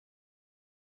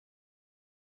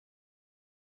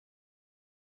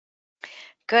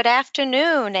Good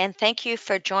afternoon, and thank you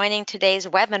for joining today's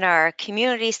webinar,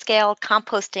 Community-Scale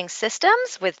Composting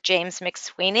Systems with James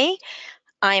McSweeney.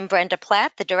 I'm Brenda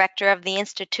Platt, the Director of the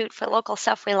Institute for Local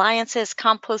Self-Reliance's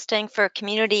Composting for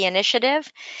Community Initiative,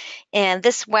 and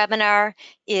this webinar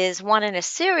is one in a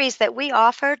series that we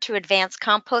offer to advance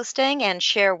composting and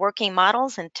share working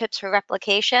models and tips for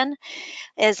replication.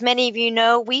 As many of you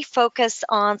know, we focus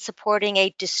on supporting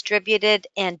a distributed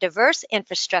and diverse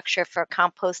infrastructure for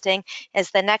composting,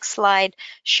 as the next slide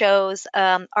shows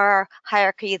our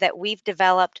hierarchy that we've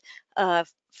developed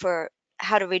for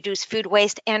how to reduce food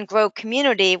waste and grow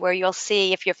community, where you'll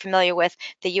see, if you're familiar with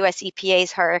the US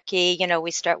EPA's hierarchy, we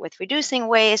start with reducing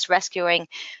waste, rescuing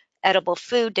edible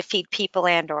food to feed people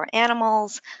and or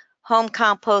animals, home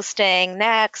composting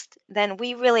next. Then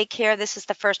we really care, this is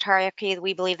the first hierarchy that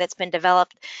we believe that's been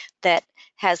developed that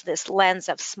has this lens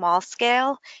of small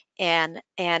scale and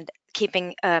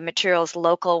keeping materials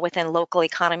local within local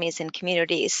economies and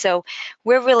communities. So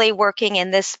we're really working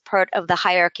in this part of the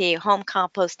hierarchy: home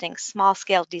composting, small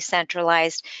scale,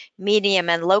 decentralized, medium,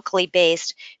 and locally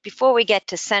based, before we get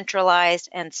to centralized,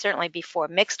 and certainly before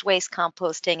mixed waste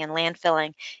composting and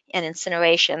landfilling and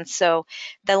incineration. So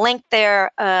the link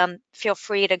there, feel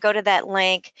free to go to that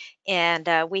link, and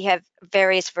we have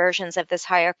various versions of this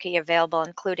hierarchy available,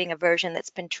 including a version that's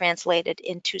been translated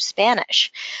into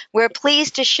Spanish. We're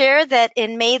pleased to share that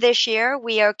in May this year,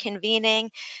 we are convening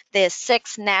the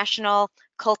 6th National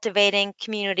Cultivating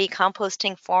Community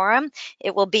Composting Forum.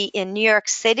 It will be in New York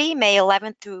City, May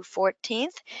 11th through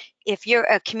 14th. If you're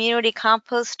a community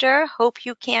composter, hope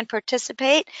you can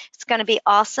participate. It's going to be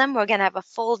awesome. We're going to have a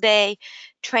full day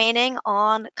training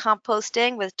on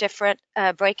composting with different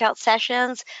breakout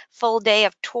sessions, full day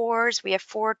of tours. We have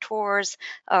 4 tours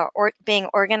being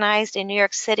organized in New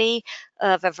York City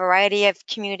of a variety of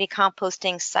community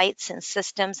composting sites and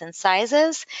systems and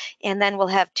sizes. And then we'll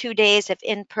have 2 days of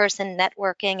in-person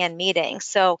networking and meetings.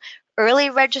 So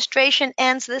early registration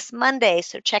ends this Monday,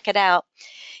 so check it out.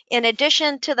 In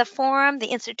addition to the forum, the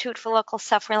Institute for Local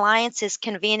Self-Reliance is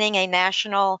convening a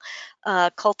national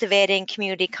cultivating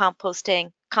community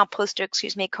composter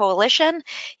coalition.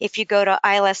 If you go to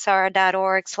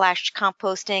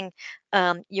ilsr.org/composting,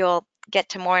 you'll get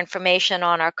to more information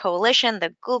on our coalition,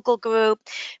 the Google group.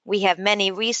 We have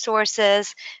many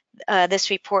resources. This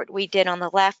report we did on the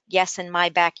left, Yes in My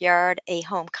Backyard, a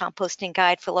home composting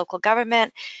guide for local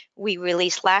government, we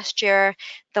released last year.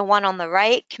 The one on the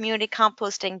right, Community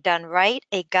Composting Done Right,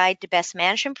 a guide to best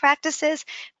management practices,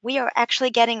 we are actually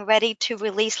getting ready to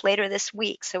release later this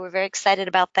week. So we're very excited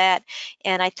about that.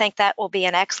 And I think that will be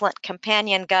an excellent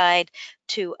companion guide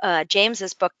to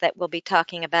James's book that we'll be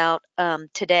talking about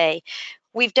today.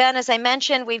 We've done, as I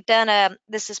mentioned,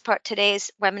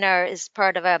 today's webinar is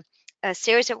part of a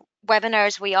series of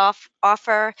webinars we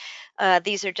offer.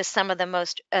 These are just some of the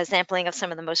most sampling of some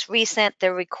of the most recent.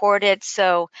 They're recorded,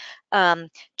 so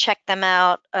check them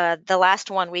out. The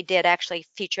last one we did actually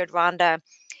featured Rhonda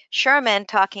Sherman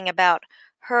talking about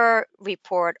her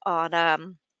report on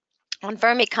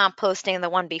vermicomposting. The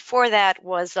one before that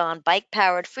was on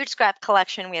bike-powered food scrap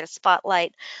collection. We had a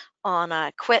spotlight on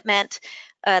equipment.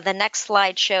 The next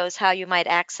slide shows how you might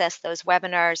access those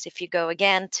webinars. If you go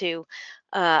again to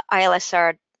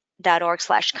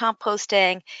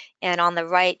ilsr.org/composting, and on the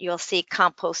right you'll see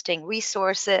composting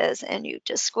resources, and you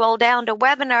just scroll down to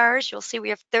webinars, you'll see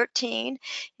we have 13,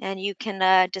 and you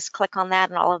can just click on that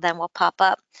and all of them will pop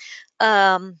up.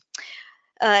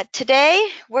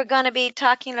 Today we're going to be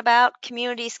talking about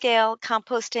community scale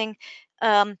composting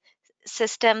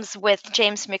systems with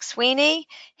James McSweeney.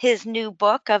 His new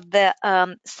book of the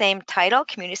same title,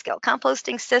 Community-Scale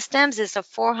Composting Systems, is a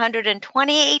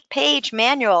 428-page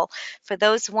manual for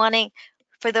those who want to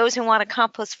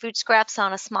compost food scraps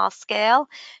on a small scale.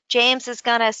 James is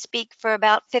going to speak for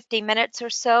about 50 minutes or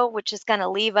so, which is going to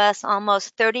leave us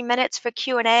almost 30 minutes for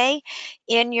Q&A.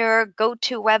 In your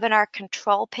GoToWebinar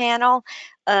control panel,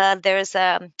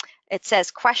 it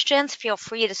says questions. Feel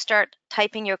free to start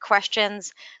typing your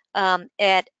questions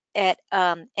at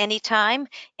any time,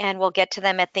 and we'll get to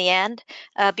them at the end.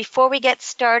 Before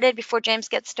James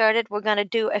gets started, we're going to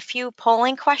do a few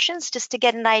polling questions just to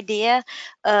get an idea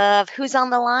of who's on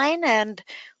the line and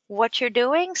what you're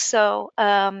doing. So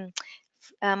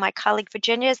my colleague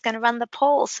Virginia is going to run the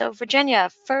poll. So Virginia,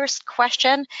 first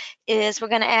question is, we're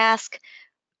going to ask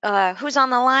who's on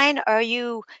the line. Are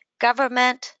you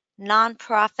government,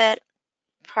 nonprofit,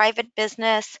 private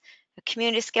business, a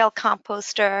community scale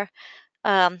composter?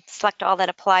 Select all that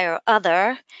apply or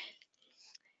other.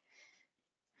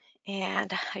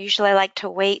 And I usually like to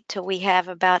wait till we have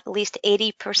about at least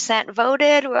 80%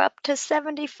 voted. We're up to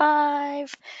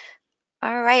 75.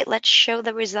 All right, let's show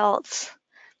the results.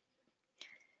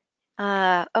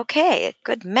 Okay,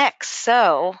 good mix.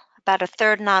 So about a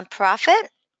third nonprofit,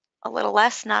 a little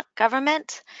less not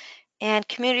government, and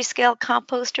community scale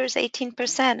composters,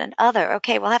 18%, and other.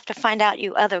 Okay, we'll have to find out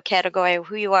you other category,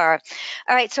 who you are.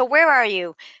 All right, so where are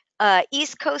you?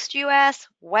 East Coast US,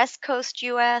 West Coast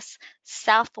US,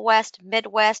 Southwest,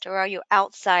 Midwest, or are you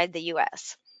outside the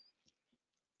US?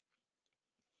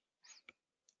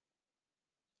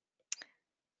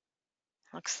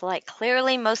 Looks like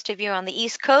clearly most of you are on the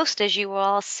East Coast, as you will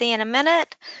all see in a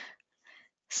minute.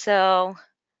 So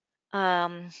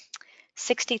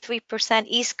 63%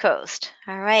 East Coast.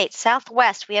 All right,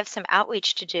 Southwest, we have some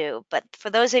outreach to do. But for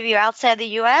those of you outside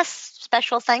the US,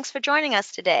 special thanks for joining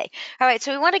us today. All right,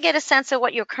 so we want to get a sense of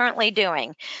what you're currently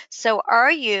doing. So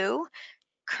are you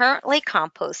currently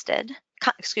currently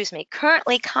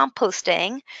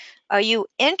composting? Are you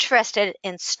interested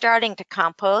in starting to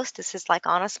compost? This is like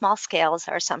on a small scale is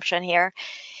our assumption here.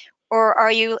 Or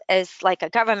are you, as like a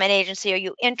government agency, are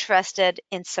you interested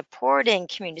in supporting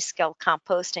community scale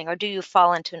composting, or do you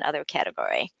fall into another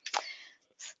category?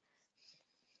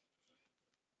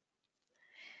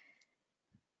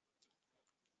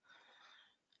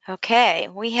 Okay,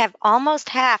 we have almost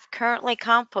half currently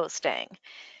composting.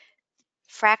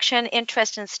 Fraction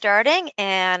interest in starting,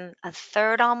 and a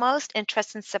third almost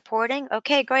interest in supporting.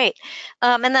 Okay, great.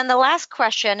 And then the last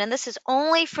question, and this is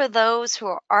only for those who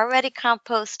are already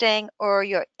composting or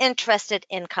you're interested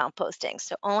in composting.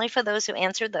 So only for those who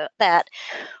answered that.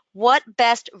 What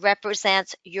best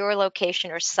represents your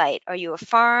location or site? Are you a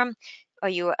farm? Are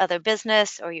you other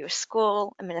business? Are you a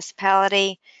school, a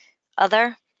municipality,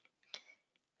 other?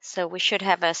 So we should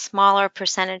have a smaller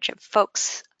percentage of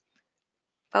folks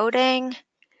voting.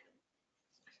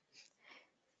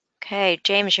 Okay,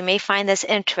 James, you may find this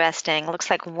interesting. Looks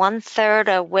like 1/3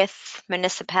 are with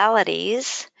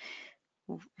municipalities,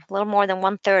 a little more than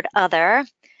 1/3 other.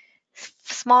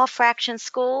 Small fraction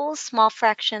schools, small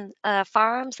fraction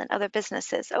farms, and other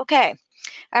businesses. Okay,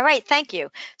 all right, thank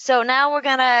you. So now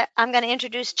I'm gonna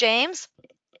introduce James.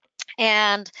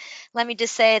 And let me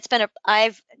just say,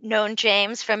 I've known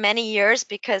James for many years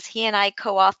because he and I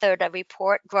co-authored a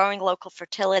report, Growing Local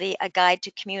Fertility, a Guide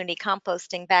to Community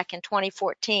Composting, back in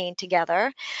 2014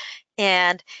 together.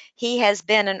 And he has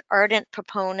been an ardent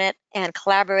proponent and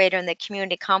collaborator in the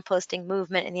community composting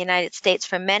movement in the United States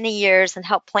for many years and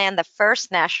helped plan the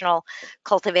first national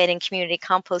Cultivating Community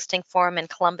Composting Forum in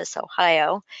Columbus,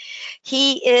 Ohio.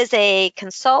 He is a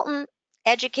consultant,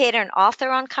 educator, and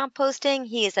author on composting.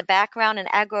 He has a background in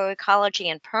agroecology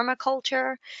and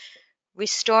permaculture.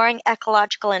 Restoring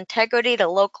ecological integrity to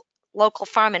local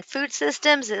farm and food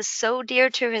systems is so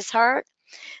dear to his heart.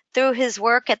 Through his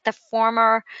work at the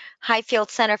former Highfield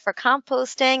Center for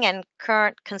Composting and his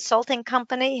current consulting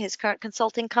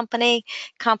company,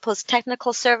 Compost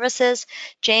Technical Services,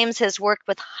 James has worked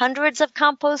with hundreds of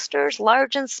composters,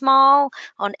 large and small,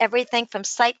 on everything from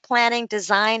site planning,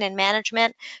 design, and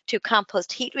management to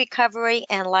compost heat recovery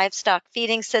and livestock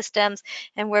feeding systems.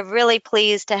 And we're really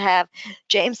pleased to have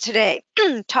James today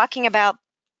talking about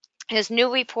his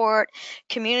new report,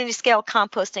 Community-Scale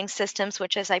Composting Systems,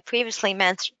 which, as I previously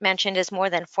mentioned, is more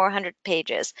than 400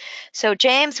 pages. So,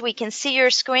 James, we can see your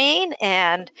screen,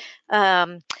 and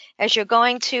as you're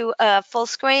going to full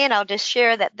screen, I'll just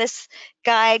share that this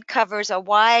guide covers a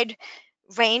wide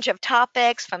range of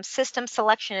topics from system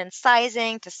selection and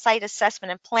sizing to site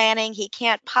assessment and planning. He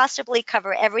can't possibly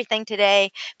cover everything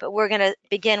today, but we're going to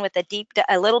begin with a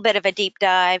little bit of a deep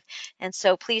dive. And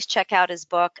so please check out his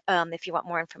book if you want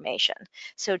more information.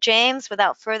 So James,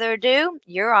 without further ado,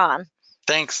 you're on.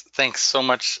 Thanks so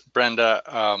much, Brenda,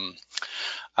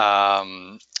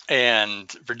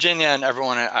 and Virginia, and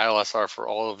everyone at ILSR for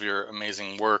all of your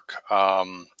amazing work,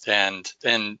 and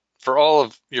for all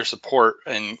of your support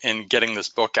in getting this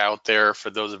book out there.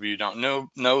 For those of you who don't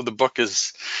know, the book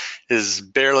is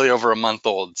barely over a month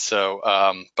old, so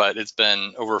but it's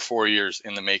been over 4 years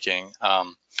in the making.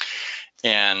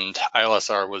 And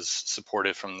ILSR was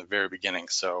supported from the very beginning,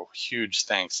 so huge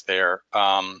thanks there.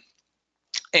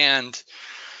 And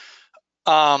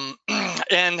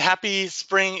happy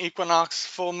spring equinox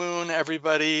full moon,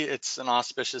 everybody. It's an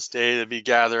auspicious day to be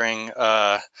gathering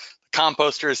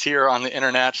composters here on the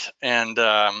internet, and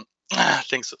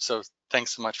thanks so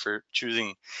much for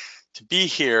choosing to be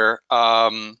here.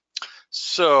 And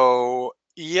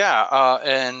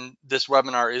this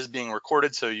webinar is being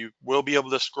recorded, so you will be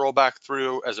able to scroll back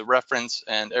through as a reference,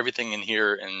 and everything in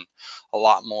here and a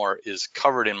lot more is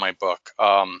covered in my book.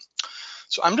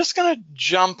 So I'm just going to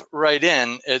jump right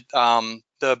in.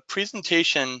 The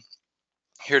presentation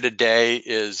here today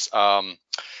is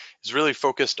is really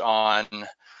focused on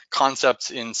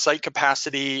concepts in site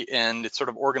capacity, and it's sort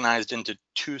of organized into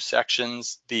two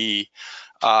sections. The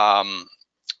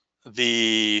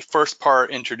first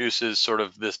part introduces sort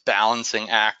of this balancing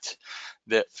act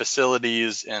that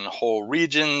facilities and whole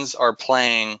regions are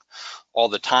playing all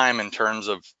the time in terms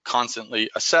of constantly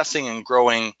assessing and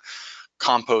growing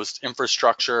compost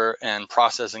infrastructure and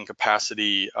processing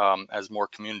capacity as more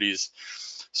communities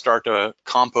start to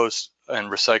compost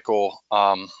and recycle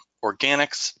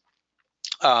organics.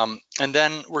 And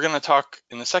then we're going to talk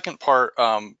in the second part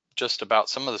just about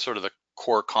some of the sort of the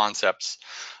core concepts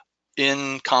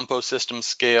in compost system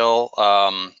scale,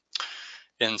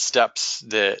 in steps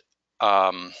that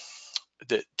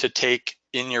to take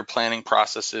in your planning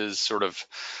processes, sort of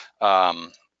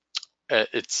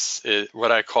it's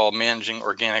what I call managing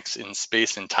organics in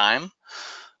space and time.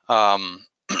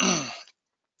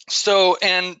 So,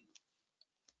 and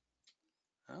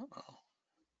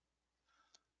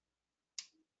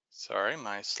sorry,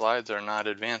 my slides are not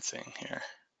advancing here.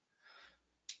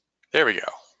 There we go.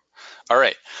 All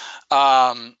right.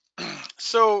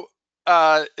 So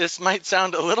this might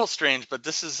sound a little strange, but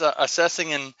this is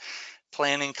assessing and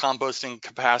planning composting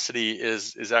capacity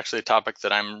is actually a topic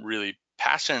that I'm really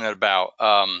passionate about.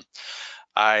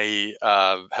 I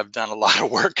have done a lot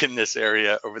of work in this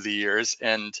area over the years,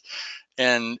 and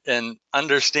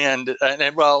understand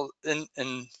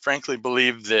and frankly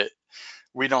believe that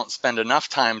we don't spend enough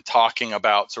time talking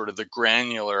about sort of the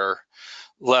granular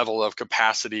level of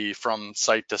capacity from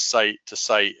site to site to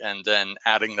site, and then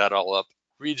adding that all up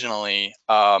regionally.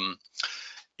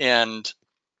 And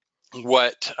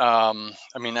what I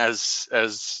mean, as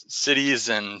cities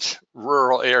and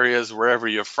rural areas, wherever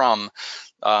you're from,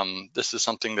 this is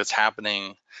something that's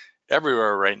happening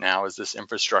everywhere right now, as this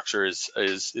infrastructure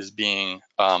is being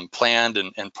planned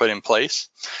and put in place,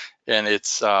 and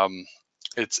it's a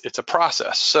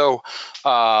process. So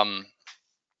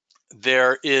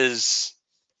there is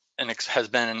has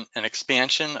been an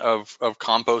expansion of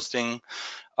composting,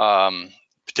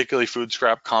 particularly food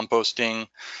scrap composting,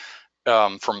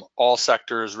 from all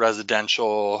sectors: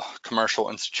 residential, commercial,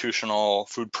 institutional,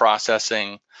 food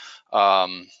processing,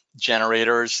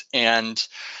 generators, and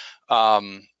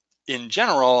in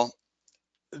general,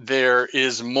 there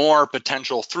is more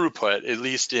potential throughput, at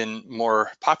least in more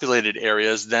populated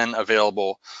areas, than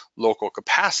available local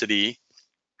capacity,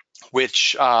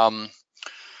 which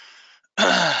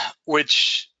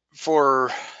which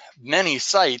for many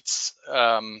sites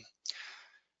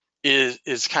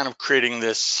is kind of creating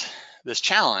this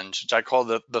challenge, which I call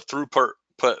the throughput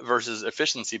versus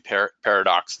efficiency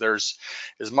paradox. There's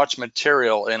as much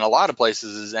material in a lot of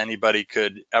places as anybody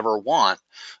could ever want,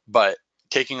 but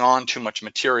taking on too much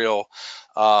material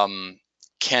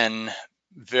can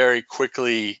very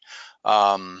quickly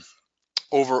overrun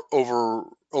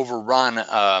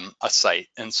a site.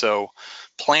 And so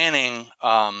planning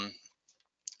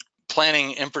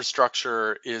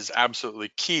infrastructure is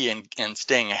absolutely key, and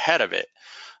staying ahead of it.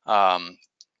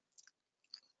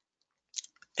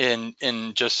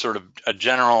 In just sort of a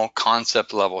general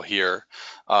concept level here,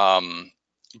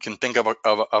 you can think of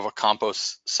a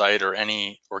compost site or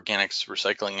any organics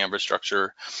recycling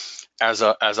infrastructure as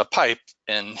a pipe,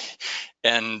 and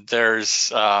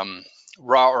there's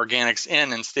raw organics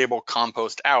in and stable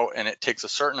compost out, and it takes a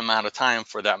certain amount of time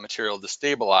for that material to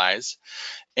stabilize,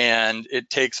 and it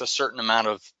takes a certain amount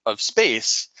of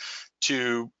space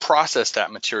to process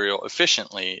that material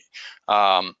efficiently.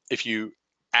 If you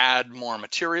add more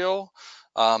material,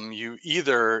 you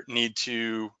either need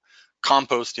to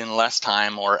compost in less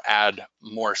time or add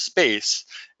more space,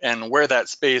 and where that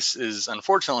space is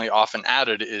unfortunately often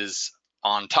added is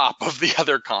on top of the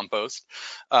other compost,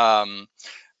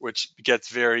 which gets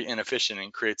very inefficient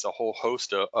and creates a whole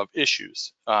host of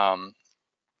issues.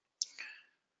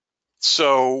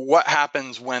 So what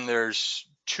happens when there's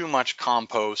too much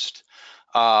compost?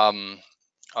 A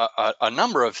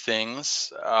number of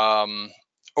things.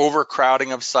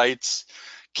 Overcrowding of sites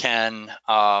can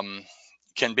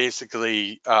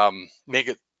basically make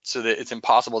it so that it's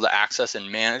impossible to access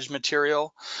and manage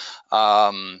material.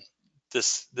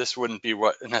 This wouldn't be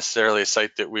what necessarily a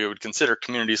site that we would consider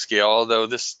community scale, although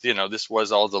this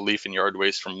was all the leaf and yard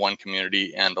waste from one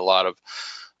community, and a lot of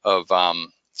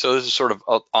so this is sort of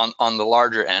on the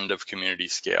larger end of community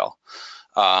scale.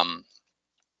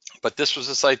 But this was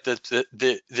a site that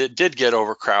did get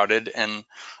overcrowded, and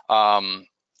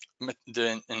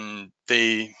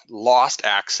they lost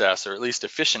access, or at least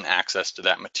efficient access, to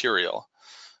that material.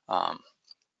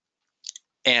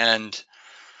 And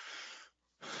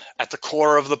at the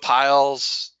core of the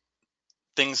piles,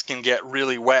 things can get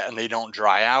really wet and they don't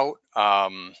dry out.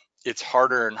 it's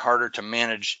harder and harder to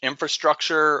manage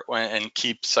infrastructure and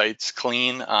keep sites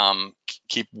clean,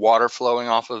 keep water flowing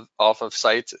off of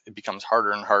sites. It becomes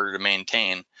harder and harder to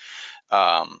maintain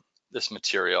this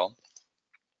material.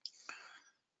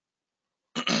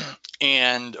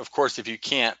 And of course, if you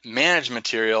can't manage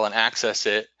material and access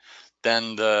it,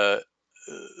 then the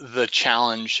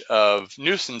challenge of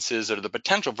nuisances, or the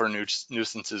potential for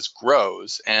nuisances,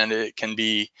 grows. And it can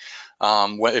be,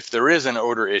 if there is an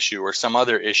odor issue or some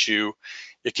other issue,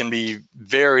 it can be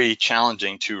very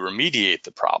challenging to remediate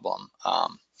the problem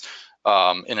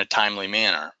in a timely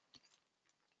manner.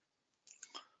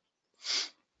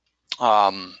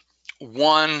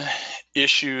 One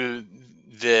issue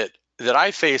that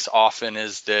I face often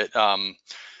is that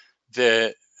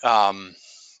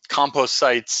compost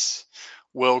sites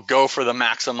will go for the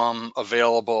maximum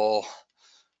available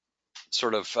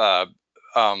sort of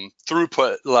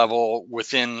throughput level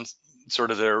within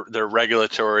sort of their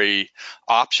regulatory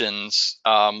options,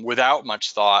 without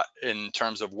much thought in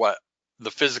terms of what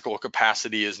the physical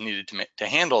capacity is needed to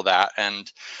handle that. And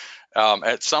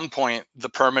at some point, the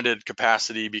permitted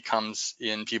capacity becomes,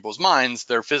 in people's minds,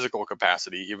 their physical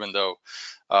capacity, even though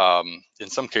in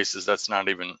some cases that's not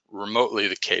even remotely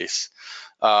the case.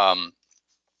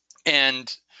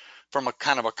 And from a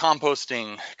kind of a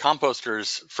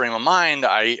composter's frame of mind,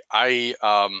 I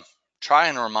try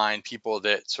and remind people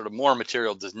that sort of more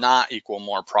material does not equal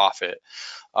more profit.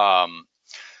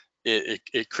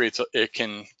 It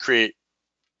can create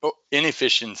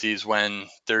inefficiencies when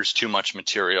there's too much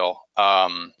material.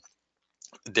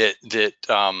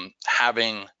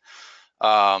 Having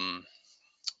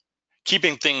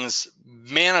keeping things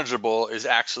manageable is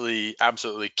actually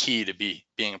absolutely key to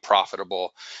being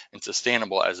profitable and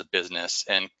sustainable as a business,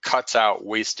 and cuts out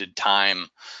wasted time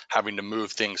having to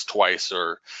move things twice,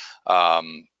 or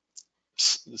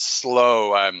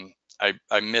slow. I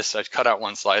cut out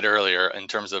one slide earlier in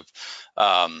terms of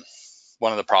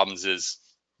one of the problems is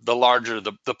the larger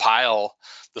the pile,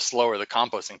 the slower the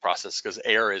composting process, because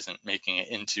air isn't making it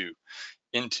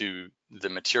into the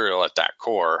material at that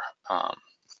core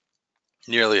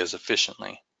nearly as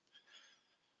efficiently.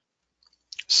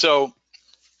 So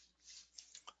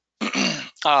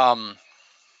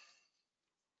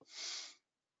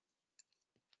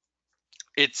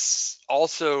it's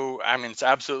also, it's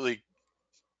absolutely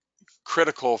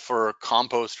critical for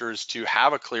composters to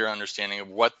have a clear understanding of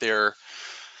what their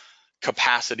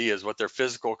capacity is, what their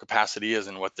physical capacity is,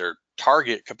 and what their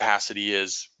target capacity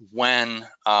is when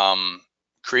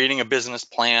creating a business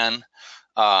plan,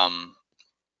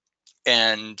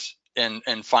 and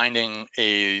finding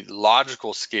a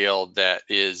logical scale that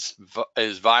is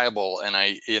viable. And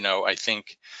I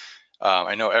think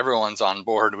I know everyone's on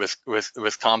board with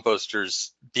composters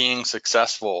being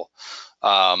successful,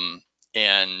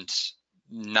 and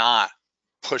not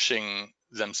pushing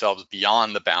themselves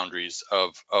beyond the boundaries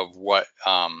of what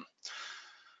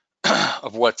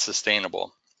of what's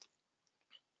sustainable.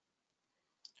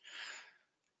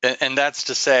 And that's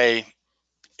to say,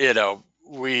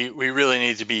 we really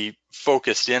need to be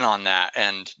focused in on that,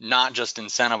 and not just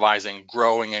incentivizing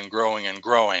growing and growing and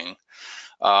growing.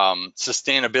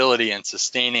 Sustainability and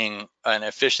sustaining an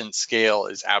efficient scale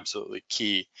is absolutely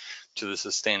key to the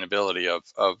sustainability of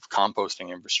composting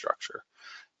infrastructure.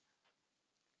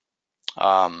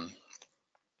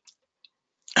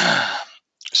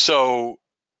 So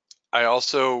I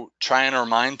also try and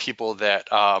remind people that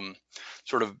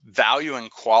sort of value and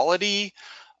quality,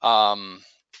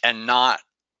 and not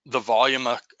the volume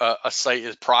a site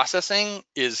is processing,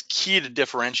 is key to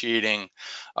differentiating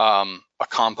a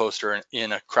composter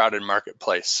in a crowded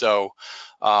marketplace. So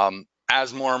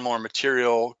as more and more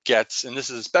material gets, and this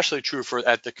is especially true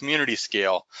at the community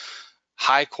scale,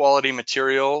 high quality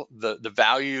material, the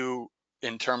value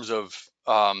in terms of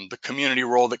the community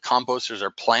role that composters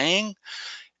are playing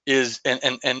is,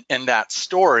 and that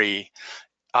story,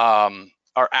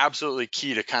 are absolutely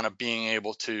key to kind of being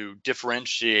able to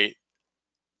differentiate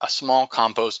a small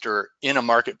composter in a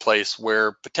marketplace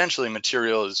where potentially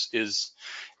material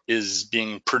is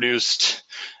being produced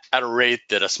at a rate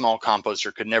that a small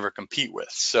composter could never compete with.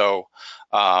 So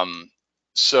kind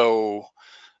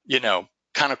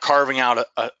of carving out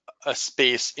a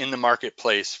space in the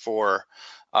marketplace for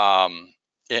and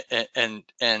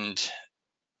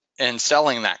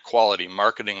selling that quality,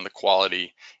 marketing the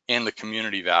quality and the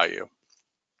community value.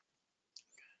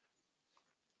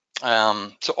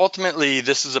 So ultimately,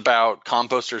 this is about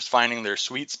composters finding their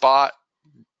sweet spot.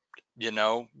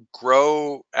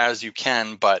 Grow as you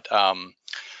can, but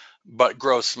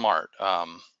grow smart.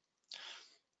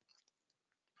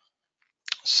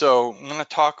 So I'm going to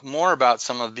talk more about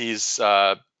some of these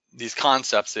these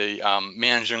concepts,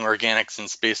 managing organics in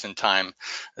space and time,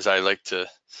 as I like to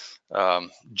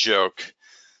joke.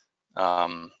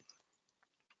 Let's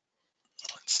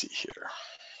see here.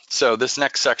 So this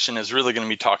next section is really going to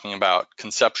be talking about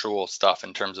conceptual stuff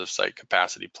in terms of site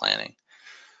capacity planning.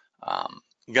 I'm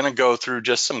going to go through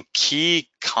just some key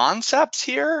concepts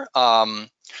here.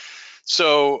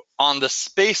 So on the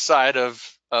space side of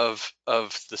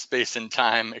the space and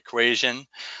time equation,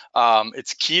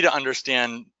 it's key to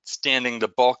understanding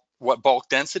what bulk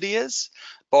density is.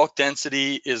 Bulk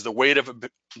density is the weight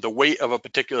of a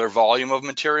particular volume of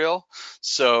material.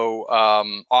 So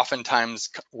oftentimes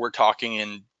we're talking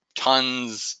in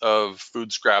tons of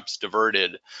food scraps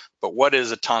diverted, but what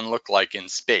does a ton look like in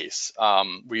space?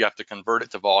 We have to convert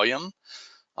it to volume.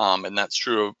 And that's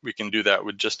true, we can do that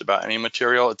with just about any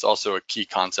material. It's also a key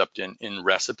concept in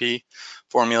recipe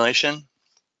formulation.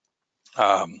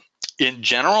 In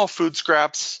general, food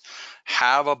scraps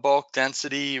have a bulk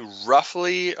density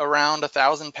roughly around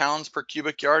 1,000 pounds per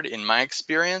cubic yard in my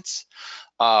experience.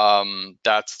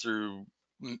 That's through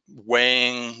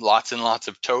weighing lots and lots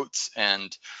of totes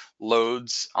and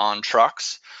loads on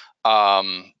trucks.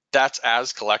 That's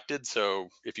as collected. So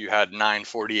if you had 9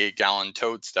 48-gallon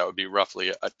totes, that would be roughly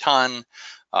a ton,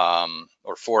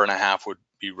 or 4.5 would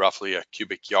be roughly a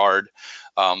cubic yard.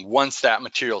 Once that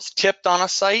material's tipped on a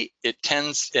site, it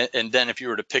tends, and then if you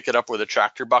were to pick it up with a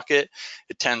tractor bucket,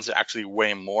 it tends to actually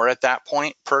weigh more at that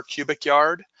point per cubic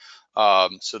yard.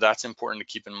 So that's important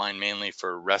to keep in mind, mainly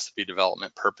for recipe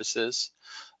development purposes.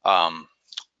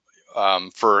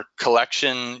 For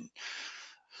collection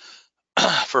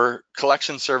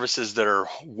services that are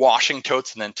washing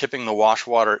totes and then tipping the wash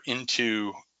water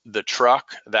into the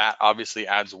truck, that obviously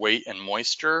adds weight and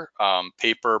moisture.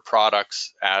 Paper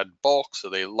products add bulk, so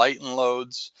they lighten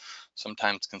loads,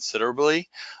 sometimes considerably.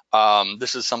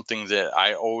 This is something that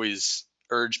I always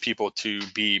urge people to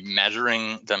be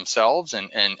measuring themselves and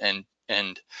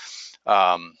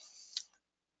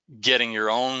getting your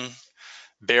own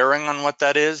bearing on what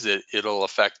that is. It'll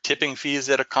affect tipping fees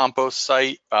at a compost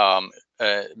site,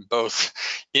 both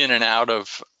in and out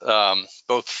of,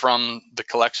 both from the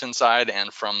collection side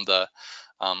and from the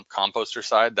composter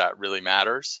side. That really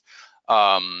matters.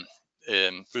 And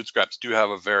food scraps do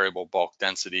have a variable bulk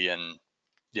density, and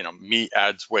meat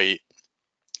adds weight,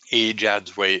 age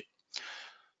adds weight.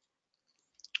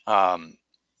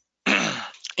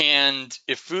 And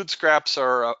if food scraps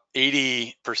are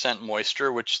 80%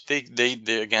 moisture, which they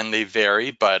again, they vary,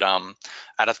 but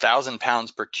at 1,000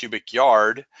 pounds per cubic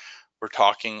yard, we're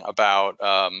talking about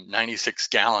 96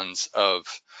 gallons of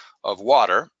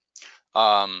water.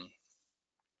 And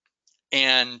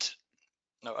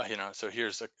so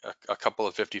here's a couple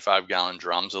of 55-gallon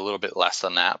drums, a little bit less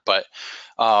than that, but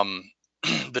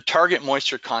the target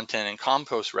moisture content in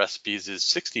compost recipes is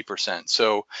 60%.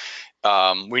 So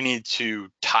we need to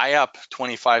tie up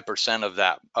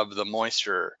 25% of the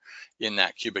moisture in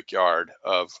that cubic yard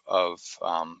of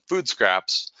food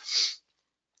scraps.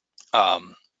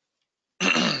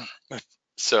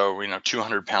 So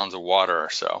 200 pounds of water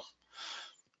or so.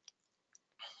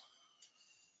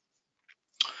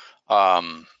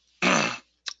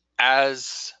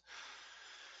 As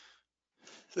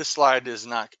this slide is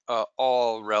not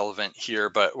all relevant here,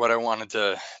 but what I wanted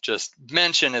to just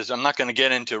mention is I'm not going to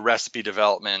get into recipe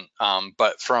development,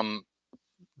 but from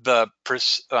the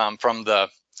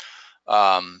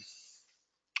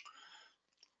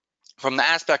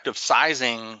aspect of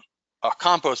sizing a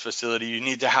compost facility, you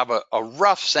need to have a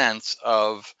rough sense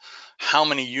of how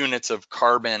many units of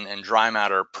carbon and dry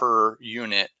matter per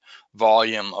unit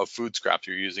volume of food scraps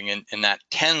you're using, and that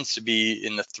tends to be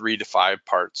in the 3 to 5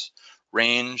 parts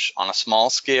range on a small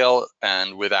scale,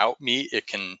 and without meat it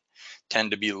can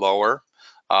tend to be lower,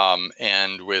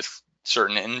 and with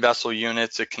certain in-vessel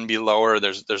units it can be lower.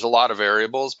 There's a lot of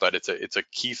variables, but it's a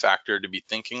key factor to be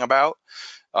thinking about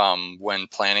when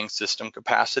planning system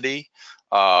capacity.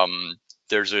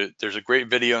 There's a great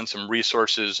video and some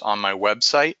resources on my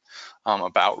website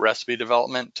about recipe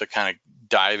development to kind of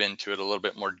dive into it a little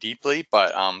bit more deeply.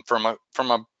 But from a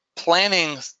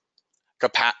planning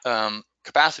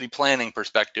capacity planning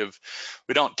perspective,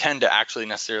 we don't tend to actually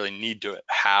necessarily need to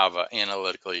have an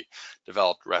analytically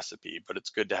developed recipe, but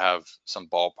it's good to have some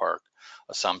ballpark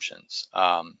assumptions.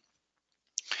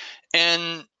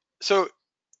 And so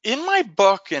in my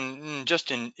book, and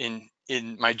just in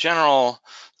my general,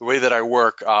 the way that I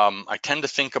work, I tend to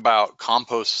think about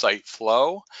compost site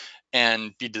flow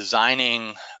and be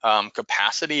designing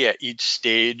capacity at each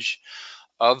stage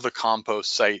of the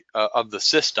compost site, of the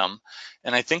system.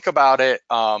 And I think about it,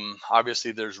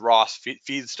 obviously there's raw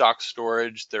feedstock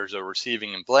storage, there's a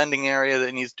receiving and blending area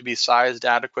that needs to be sized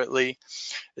adequately,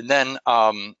 and then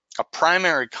a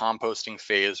primary composting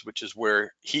phase, which is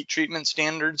where heat treatment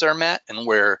standards are met and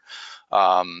where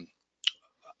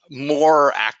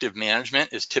more active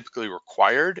management is typically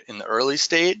required in the early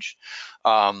stage.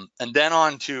 And then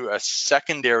on to a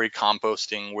secondary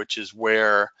composting, which is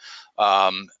where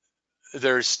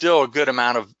there's still a good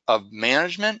amount of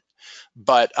management,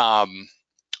 but the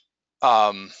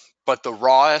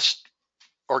rawest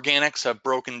organics have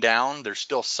broken down. There's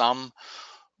still some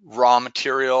raw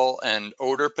material and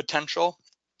odor potential.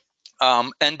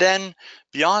 And then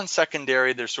beyond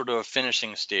secondary, there's sort of a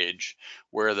finishing stage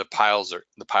where the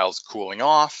pile's cooling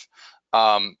off.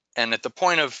 And at the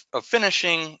point of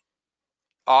finishing,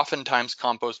 oftentimes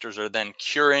composters are then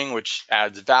curing, which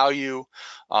adds value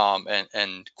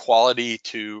and quality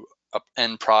to an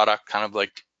end product, kind of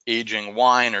like aging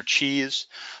wine or cheese,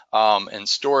 and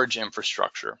storage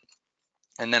infrastructure.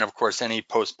 And then, of course, any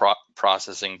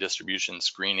post-processing, distribution,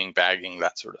 screening, bagging,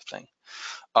 that sort of thing.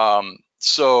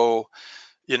 So,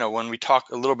 when we talk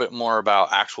a little bit more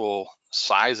about actual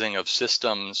sizing of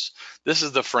systems, this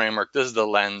is the framework, this is the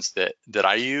lens that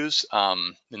I use,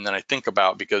 and then I think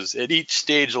about, because at each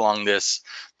stage along this,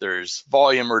 there's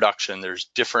volume reduction, there's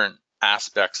different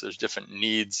aspects, there's different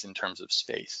needs in terms of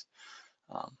space.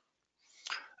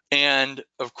 And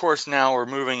of course, now we're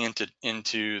moving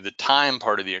into the time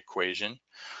part of the equation.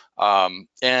 And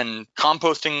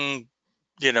composting,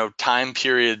 time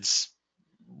periods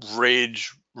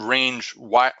range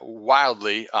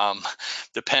wildly,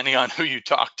 depending on who you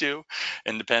talk to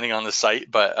and depending on the site,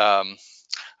 but I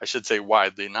should say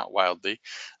widely, not wildly.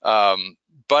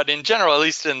 But in general, at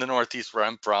least in the Northeast where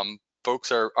I'm from,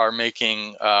 folks are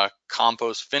making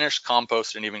finished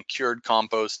compost and even cured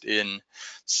compost in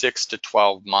 6 to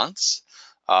 12 months.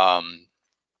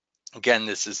 Again,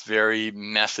 this is very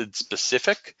method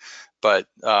specific, but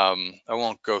I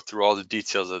won't go through all the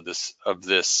details of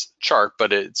this chart,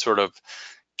 but it sort of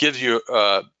gives you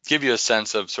a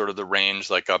sense of sort of the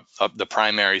range, like the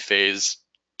primary phase,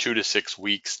 2 to 6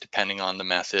 weeks, depending on the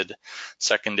method.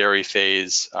 Secondary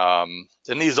phase, and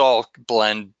these all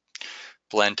blend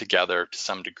together to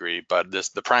some degree, but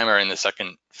the primary and the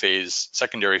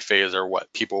secondary phase are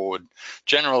what people would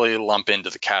generally lump into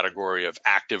the category of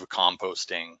active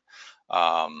composting.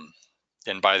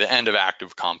 And by the end of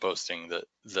active composting,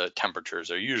 the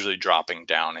temperatures are usually dropping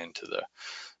down into the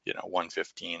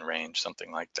 115 range,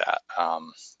 something like that,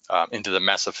 into the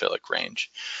mesophilic range.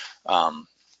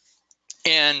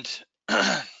 And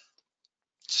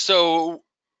so,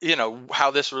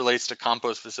 how this relates to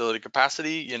compost facility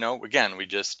capacity, again, we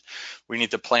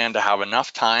need to plan to have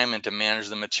enough time and to manage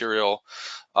the material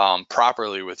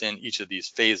properly within each of these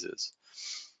phases.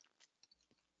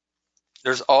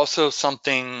 There's also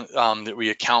something that we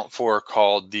account for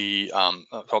called the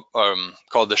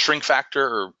shrink factor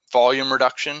or volume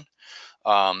reduction.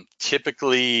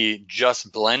 Typically,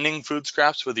 just blending food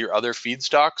scraps with your other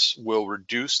feedstocks will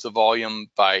reduce the volume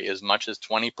by as much as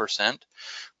 20%.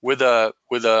 With a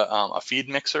feed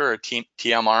mixer or a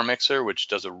TMR mixer, which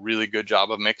does a really good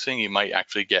job of mixing, you might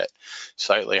actually get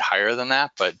slightly higher than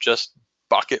that. But just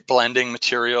bucket blending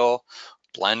material,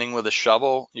 blending with a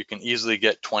shovel, you can easily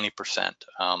get 20%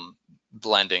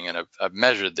 blending, and I've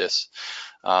measured this,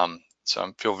 so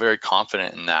I feel very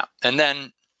confident in that. And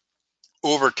then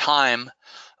over time,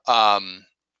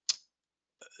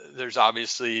 there's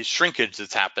obviously shrinkage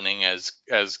that's happening as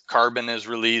carbon is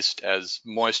released, as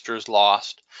moisture is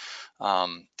lost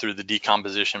through the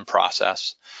decomposition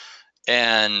process,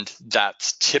 and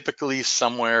that's typically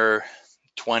somewhere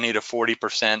 20 to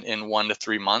 40% in 1 to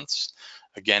 3 months.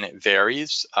 Again, it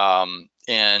varies,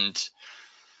 and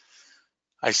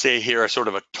I say here a sort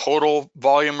of a total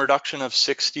volume reduction of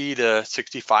 60 to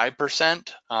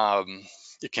 65%.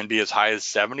 It can be as high as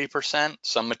 70%.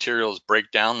 Some materials break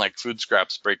down, like food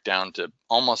scraps break down to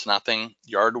almost nothing.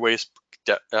 Yard waste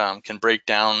can break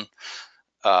down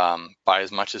by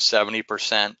as much as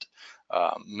 70%.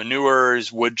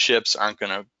 Manures, wood chips aren't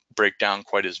going to break down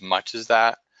quite as much as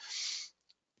that.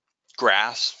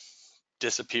 Grass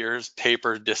disappears,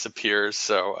 paper disappears.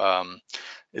 So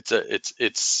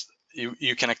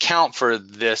you can account for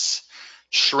this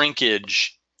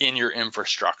shrinkage in your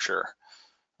infrastructure.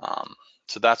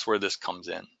 So that's where this comes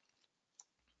in.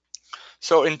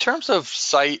 So in terms of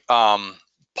site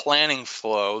planning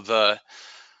flow, the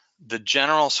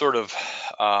general sort of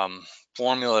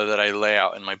formula that I lay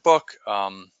out in my book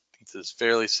is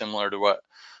fairly similar to what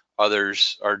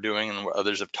others are doing and what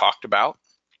others have talked about,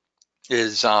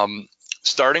 is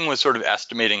starting with sort of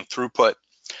estimating throughput,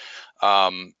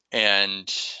 and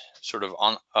sort of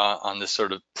on this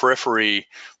sort of periphery,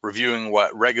 reviewing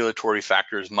what regulatory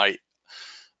factors might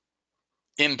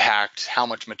impact how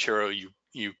much material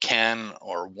you can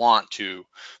or want to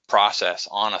process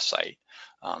on a site.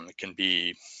 It can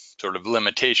be sort of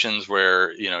limitations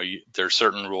where there are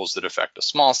certain rules that affect a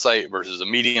small site versus a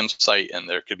medium site, and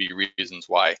there could be reasons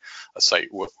why a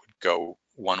site would go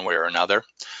one way or another,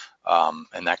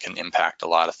 and that can impact a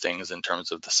lot of things in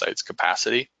terms of the site's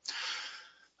capacity.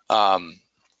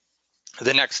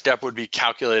 The next step would be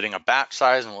calculating a batch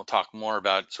size, and we'll talk more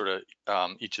about sort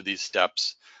of each of these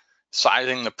steps.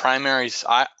 Sizing the primaries,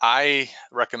 I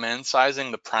recommend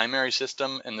sizing the primary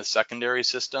system and the secondary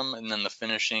system, and then the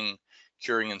finishing,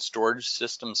 curing, and storage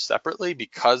systems separately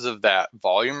because of that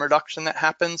volume reduction that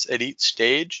happens at each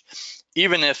stage.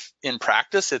 Even if in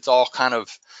practice it's all kind of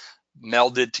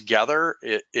melded together,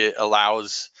 it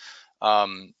allows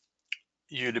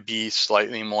you to be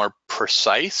slightly more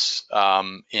precise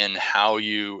in how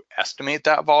you estimate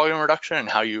that volume reduction and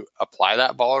how you apply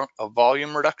that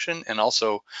volume reduction, and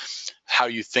also how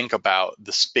you think about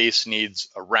the space needs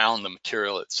around the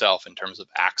material itself in terms of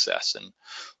access and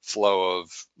flow of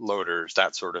loaders,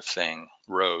 that sort of thing,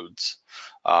 roads.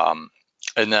 And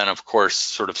then, of course,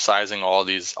 sort of sizing all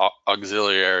these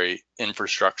auxiliary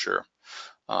infrastructure,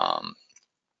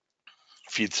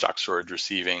 feedstock storage,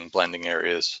 receiving, blending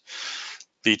areas,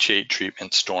 leachate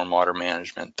treatment, stormwater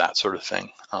management, that sort of thing.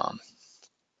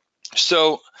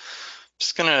 So I'm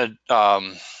just gonna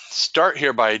start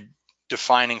here by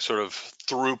defining sort of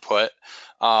throughput.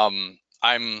 I'm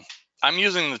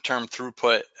using the term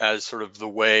throughput as sort of the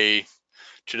way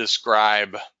to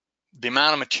describe the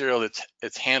amount of material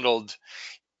that's handled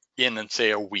in, say,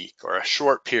 a week or a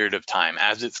short period of time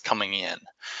as it's coming in,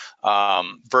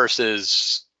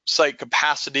 versus site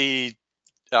capacity.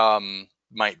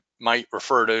 Might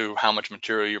refer to how much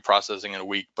material you're processing in a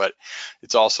week, but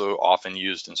it's also often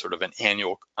used in sort of an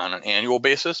annual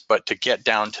basis. But to get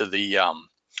down to the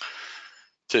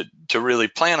to really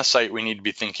plan a site, we need to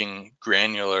be thinking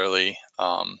granularly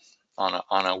on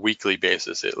a weekly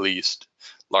basis, at least.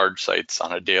 Large sites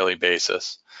on a daily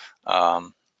basis.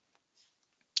 And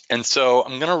so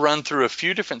I'm going to run through a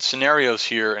few different scenarios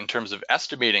here in terms of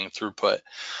estimating throughput.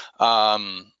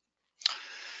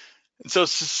 So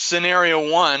scenario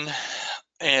one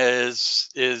is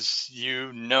a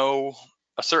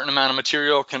certain amount of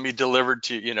material can be delivered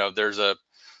to, there's a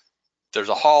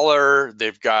hauler,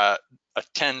 they've got a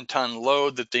 10-ton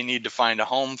load that they need to find a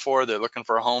home for, they're looking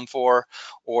for a home for,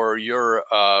 or you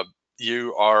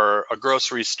are a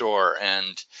grocery store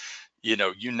and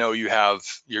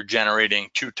you're generating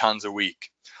 2 tons a week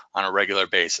on a regular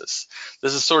basis.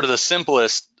 This is sort of the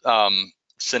simplest.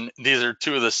 These are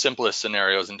two of the simplest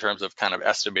scenarios in terms of kind of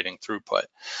estimating throughput.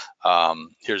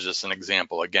 Here's just an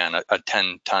example. Again, a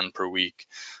 10-ton per week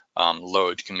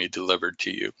load can be delivered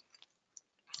to you.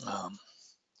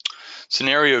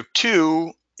 Scenario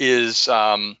two is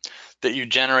that you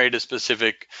generate a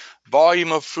specific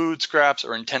volume of food scraps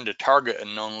or intend to target a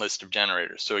known list of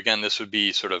generators. So again, this would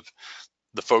be sort of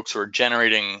the folks who are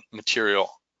generating material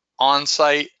on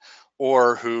site,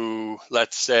 or who,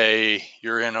 let's say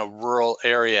you're in a rural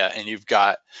area and you've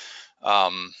got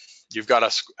a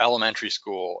elementary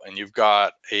school and you've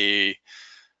got a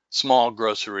small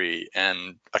grocery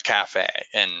and a cafe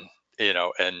and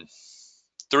and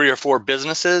 3 or 4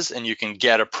 businesses, and you can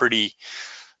get a pretty,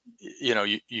 you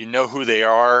know who they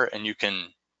are, and you can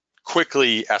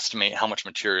quickly estimate how much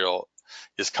material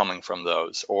is coming from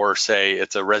those. Or say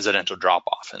it's a residential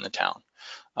drop-off in the town.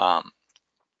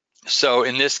 So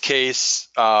in this case,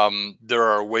 there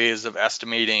are ways of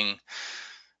estimating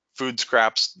food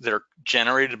scraps that are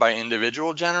generated by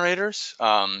individual generators.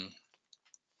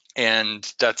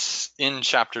 And that's in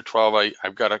chapter 12. I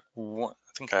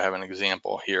think I have an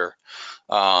example here.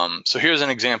 So here's an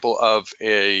example of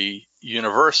a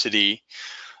university.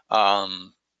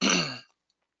 And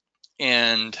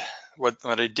what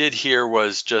I did here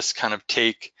was just kind of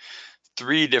take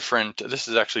 3 different, this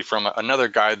is actually from another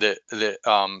guide that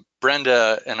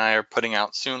Brenda and I are putting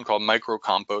out soon, called micro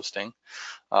composting.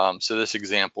 So this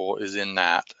example is in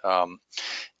that.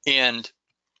 And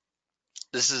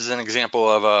this is an example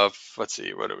of let's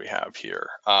see, what do we have here?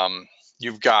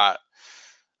 You've got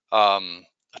a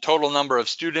total number of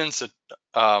students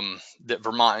that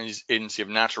Vermont Agency of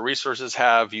Natural Resources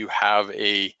have. You have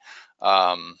a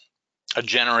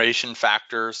generation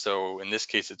factor. So in this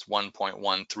case, it's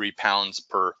 1.13 pounds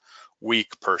per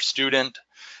week per student.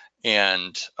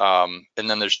 And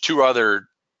then there's 2 other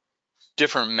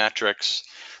different metrics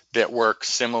that work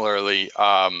similarly.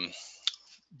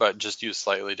 but just use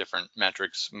slightly different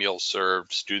metrics: meals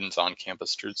served, students on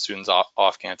campus, students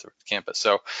off campus.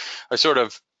 So I sort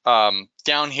of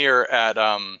down here at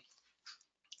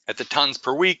the tons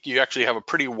per week, you actually have a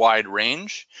pretty wide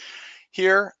range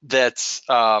here. That's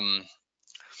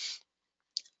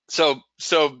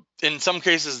so in some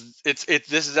cases, this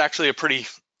is actually a pretty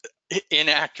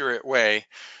inaccurate way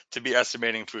to be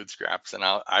estimating food scraps, and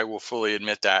I will fully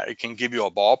admit that. It can give you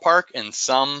a ballpark, and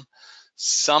some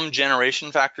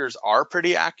generation factors are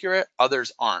pretty accurate,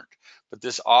 others aren't. But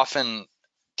this often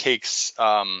takes,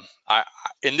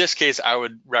 in this case, I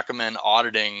would recommend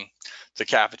auditing the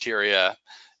cafeteria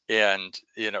and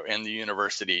in the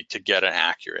university to get an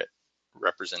accurate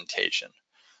representation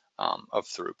of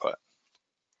throughput.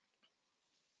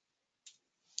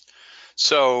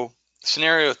 So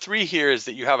scenario 3 here is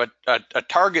that you have a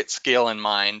target scale in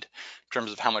mind in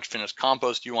terms of how much finished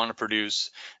compost you want to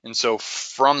produce. And so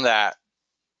from that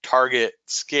target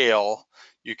scale,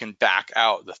 you can back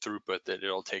out the throughput that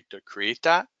it'll take to create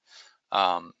that.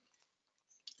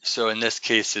 So in this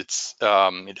case, it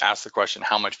asks the question,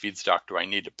 how much feedstock do I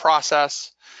need to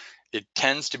process? It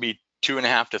tends to be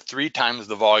 2.5 to 3 times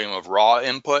the volume of raw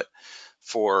input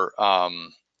for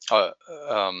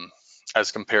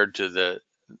as compared to the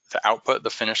output, the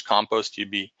finished compost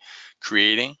you'd be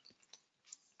creating.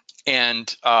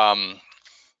 And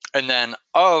then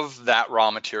of that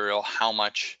raw material, how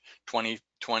much, 20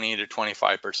 to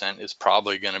 25% is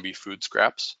probably going to be food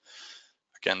scraps.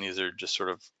 Again, these are just sort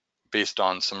of based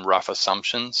on some rough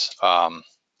assumptions.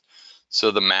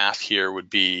 So the math here would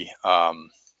be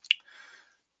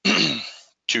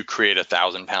to create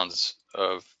 1,000 pounds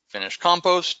of finished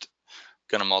compost,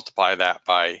 going to multiply that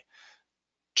by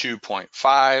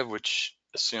 2.5, which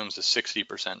assumes a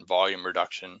 60% volume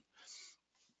reduction,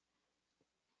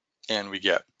 and we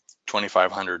get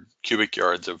 2,500 cubic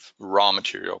yards of raw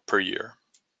material per year.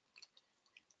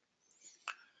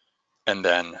 And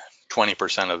then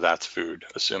 20% of that's food,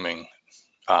 assuming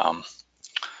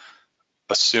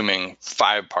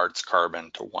 5 parts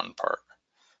carbon to 1 part,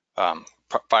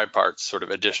 5 parts sort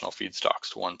of additional feedstocks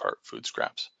to 1 part food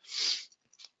scraps,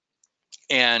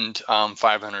 and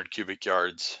 500 cubic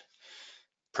yards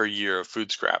per year of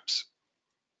food scraps,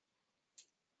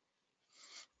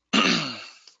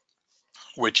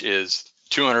 which is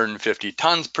 250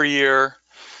 tons per year,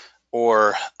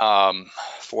 or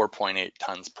 4.8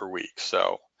 tons per week.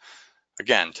 So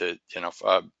again,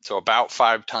 so about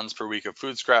 5 tons per week of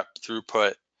food scrap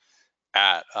throughput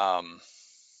at,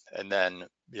 and then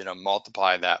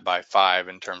multiply that by 5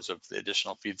 in terms of the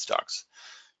additional feedstocks,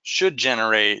 should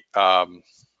generate about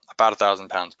 1,000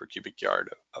 pounds per cubic yard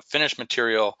of finished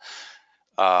material,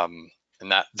 and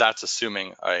that's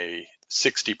assuming a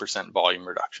 60% volume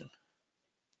reduction.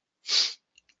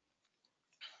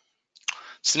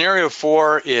 Scenario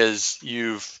 4 is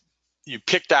you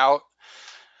picked out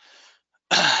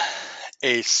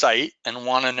a site and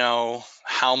want to know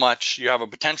how much, you have a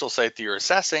potential site that you're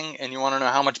assessing, and you want to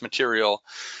know how much material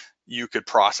you could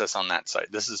process on that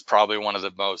site. This is probably one of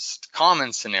the most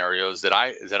common scenarios that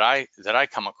I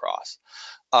come across.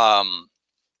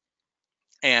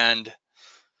 And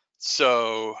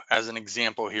so as an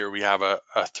example here, we have a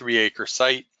 3-acre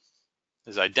site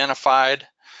is identified.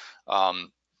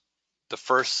 The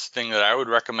first thing that I would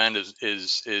recommend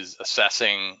is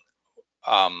assessing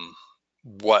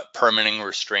what permitting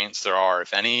restraints there are,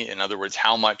 if any. In other words,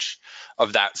 how much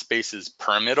of that space is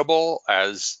permittable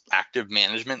as active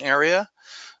management area.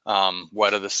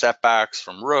 What are the setbacks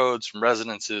from roads, from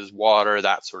residences, water,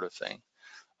 that sort of thing.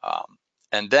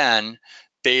 And then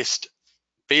based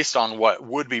on what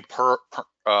would be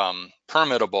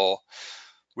permittable,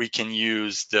 we can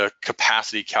use the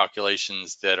capacity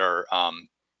calculations that are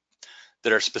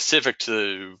specific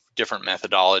to different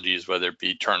methodologies, whether it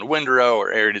be turned windrow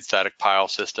or aerated static pile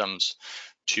systems,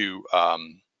 to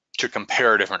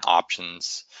compare different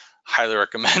options. Highly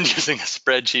recommend using a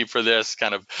spreadsheet for this,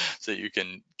 kind of so that you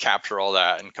can capture all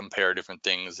that and compare different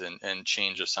things and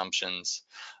change assumptions.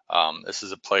 This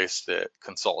is a place that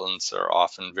consultants are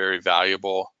often very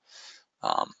valuable.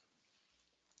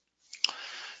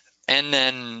 And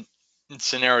then in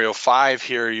scenario 5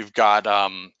 here, you've got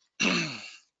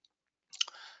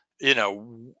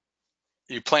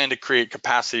you plan to create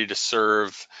capacity to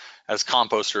serve as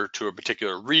composter to a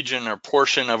particular region or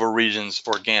portion of a region's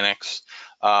organics.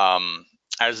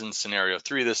 As in scenario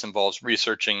 3, this involves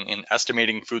researching and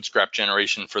estimating food scrap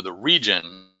generation for the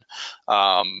region,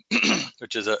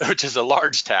 which is a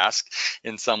large task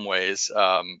in some ways,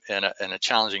 and a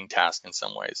challenging task in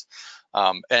some ways.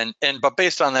 But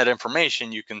based on that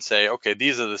information, you can say, okay,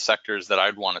 these are the sectors that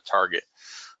I'd want to target.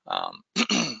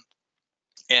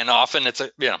 And often it's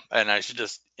and I should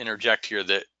just interject here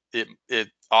that it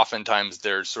oftentimes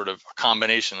there's sort of a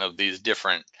combination of these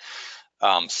different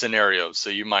scenarios. So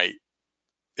you might,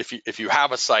 if you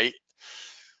have a site,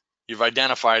 you've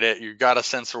identified it, you've got a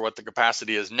sense for what the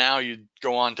capacity is. Now you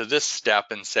go on to this step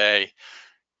and say,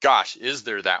 gosh, is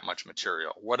there that much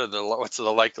material? What's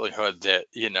the likelihood that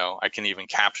I can even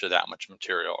capture that much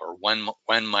material, or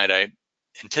when might I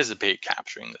anticipate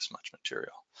capturing this much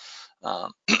material?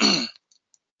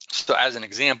 So as an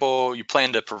example, you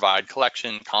plan to provide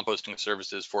collection composting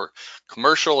services for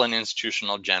commercial and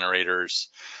institutional generators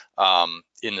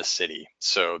in the city.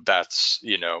 So that's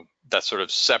that sort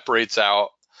of separates out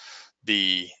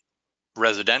the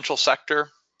residential sector.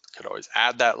 Could always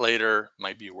add that later.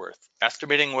 Might be worth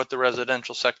estimating what the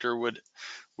residential sector would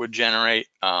generate,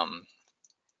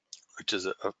 which is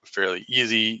a fairly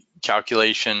easy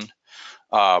calculation.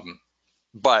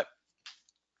 But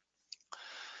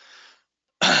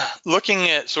looking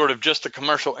at sort of just the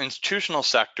commercial institutional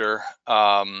sector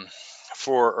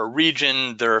for a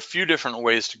region, there are a few different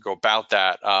ways to go about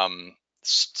that.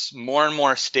 More and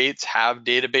more states have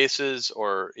databases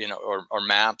or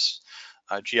maps,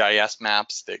 GIS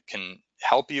maps that can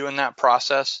help you in that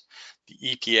process. The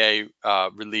EPA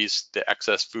released the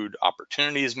Excess Food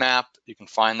Opportunities Map. You can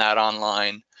find that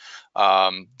online.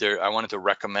 I wanted to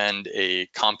recommend a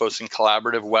Composting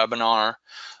Collaborative webinar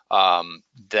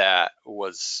that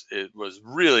was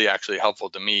really actually helpful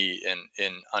to me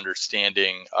in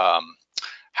understanding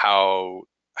how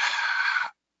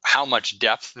much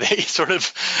depth they sort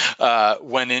of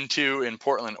went into in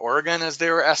Portland, Oregon, as they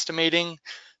were estimating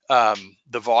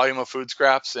the volume of food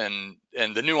scraps and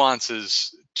the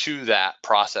nuances to that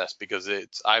process, because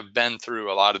I've been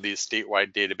through a lot of these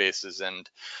statewide databases and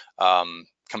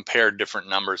compared different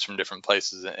numbers from different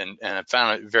places, and I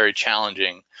found it very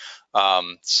challenging.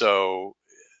 So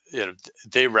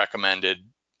they recommended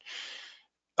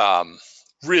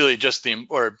really just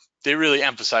they really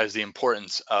emphasized the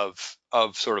importance of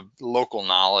sort of local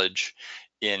knowledge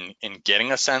in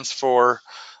getting a sense for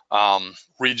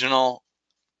regional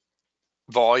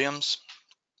volumes.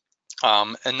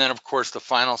 And then of course the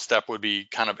final step would be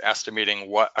kind of estimating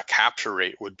what a capture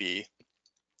rate would be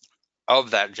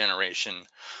of that generation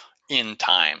in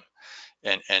time,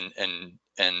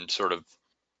 and sort of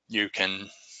you can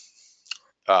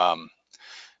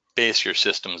base your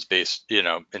systems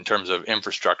in terms of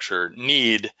infrastructure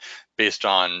need based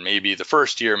on maybe the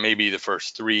first year, maybe the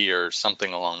first 3 years,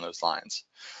 something along those lines.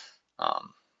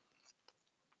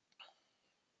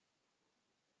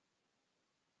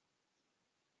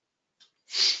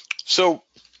 So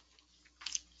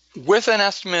with an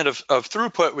estimate of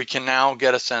throughput, we can now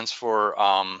get a sense for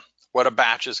what a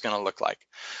batch is going to look like.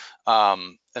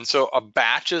 And so a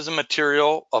batch is a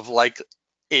material of like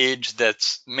age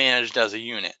that's managed as a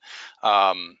unit.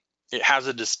 It has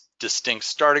a distinct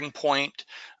starting point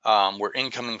where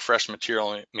incoming fresh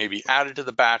material may be added to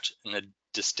the batch, and a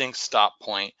distinct stop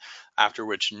point after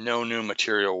which no new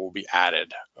material will be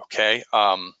added. Okay.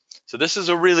 So this is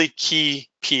a really key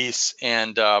piece,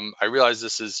 and I realize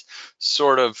this is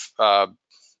sort of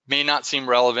may not seem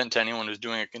relevant to anyone who's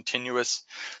doing a continuous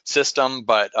system,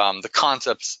 but the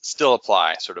concepts still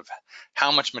apply. Sort of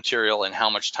how much material and how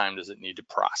much time does it need to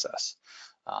process?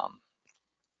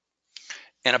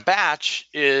 And a batch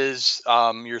is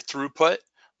your throughput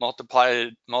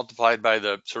multiplied by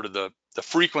the sort of the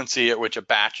frequency at which a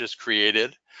batch is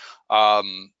created,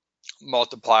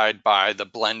 multiplied by the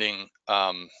blending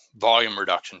volume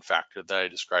reduction factor that I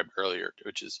described earlier,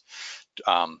 which is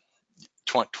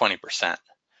 20%.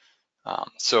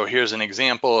 So here's an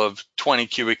example of 20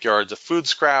 cubic yards of food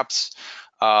scraps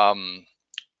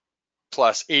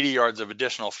plus 80 yards of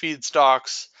additional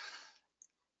feedstocks.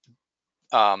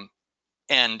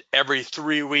 And every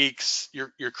 3 weeks,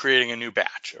 you're creating a new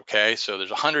batch, okay? So there's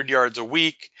 100 yards a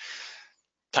week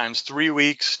times 3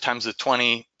 weeks times the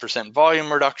 20%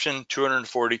 volume reduction,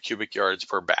 240 cubic yards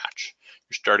per batch.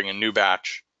 You're starting a new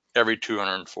batch every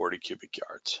 240 cubic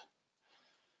yards.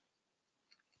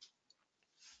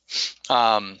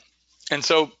 And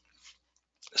so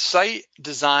site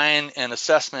design and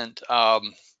assessment, as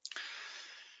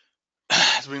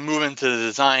we move into the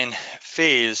design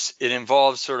phase, it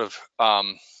involves sort of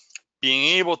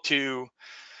being able to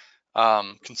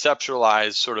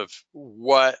conceptualize sort of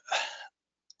what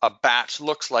a batch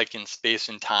looks like in space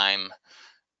and time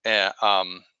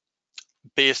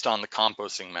based on the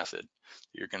composting method that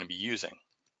you're going to be using.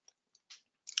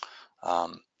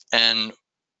 And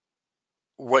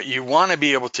what you want to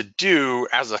be able to do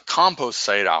as a compost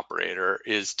site operator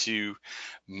is to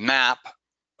map,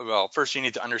 well, first you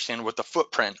need to understand what the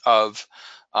footprint of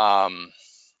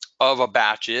of a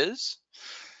batch is.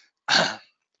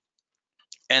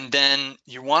 And then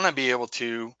you want to be able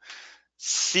to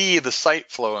see the site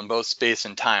flow in both space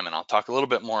and time, and I'll talk a little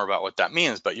bit more about what that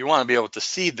means. But you want to be able to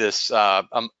see this, a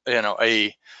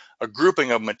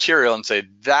grouping of material and say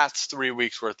that's 3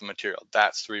 weeks worth of material,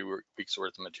 that's 3 weeks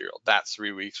worth of material, that's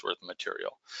 3 weeks worth of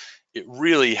material. It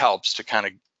really helps to kind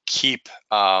of keep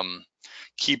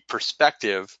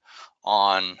perspective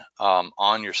on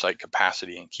your site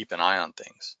capacity and keep an eye on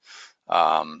things.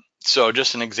 So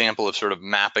just an example of sort of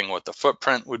mapping what the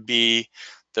footprint would be.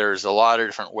 There's a lot of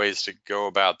different ways to go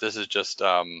about this. Is just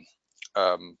an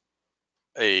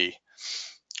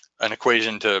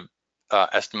equation to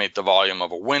estimate the volume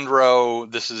of a windrow.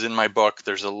 This is in my book.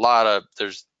 There's a lot of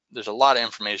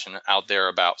information out there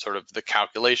about sort of the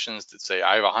calculations that say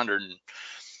I have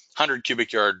 100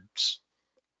 cubic yards.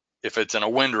 If it's in a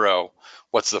windrow,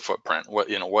 what's the footprint?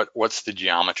 What's the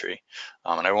geometry?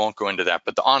 And I won't go into that,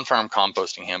 but the on-farm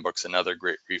composting handbook's another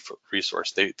great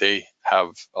resource. They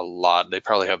have a lot. They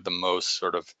probably have the most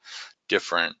sort of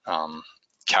different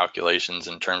calculations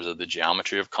in terms of the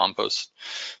geometry of compost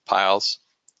piles.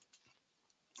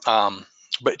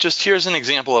 But just here's an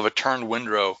example of a turned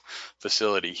windrow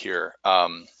facility here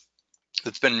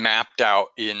that's been mapped out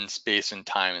in space and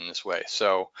time in this way.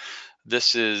 So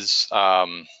this is,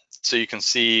 so you can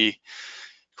see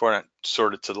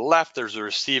sort of to the left, there's a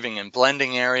receiving and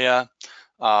blending area.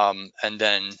 And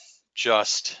then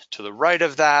just to the right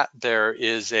of that, there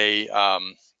is the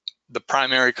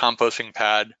primary composting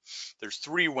pad. There's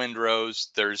 3 windrows.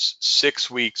 There's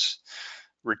 6 weeks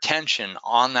retention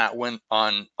on that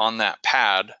on that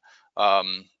pad.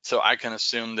 So I can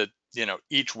assume that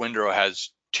each windrow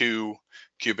has 2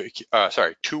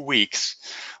 weeks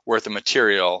worth of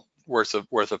material worth of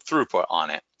throughput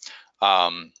on it.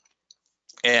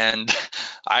 And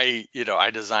I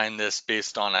designed this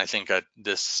based on, I think,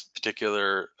 this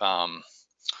particular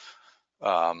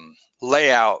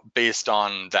layout based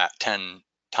on that 10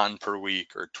 ton per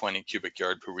week or 20 cubic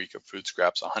yard per week of food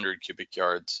scraps, 100 cubic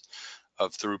yards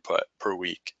of throughput per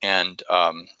week. And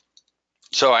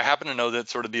so I happen to know that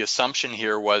sort of the assumption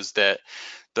here was that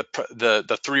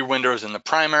the 3 windows in the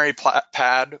primary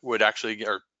pad would actually,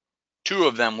 or 2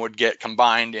 of them would get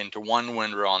combined into 1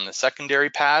 windrow on the secondary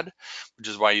pad, which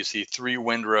is why you see 3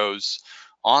 windrows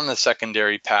on the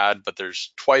secondary pad, but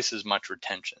there's twice as much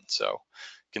retention. So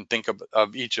you can think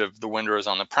of each of the windrows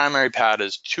on the primary pad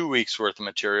as 2 weeks worth of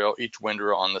material. Each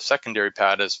windrow on the secondary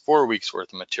pad is 4 weeks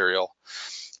worth of material.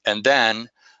 And then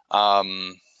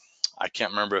I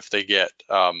can't remember if they get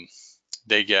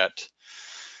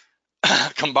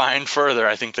combined further.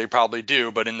 I think they probably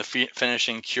do, but in the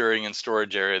finishing, curing, and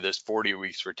storage area, there's 40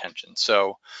 weeks retention.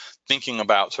 So thinking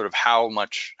about sort of how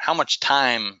much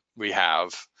time we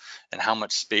have and how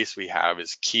much space we have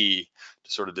is key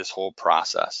to sort of this whole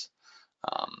process.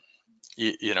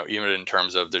 Even in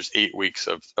terms of there's 8 weeks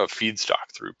of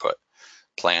feedstock throughput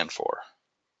planned for.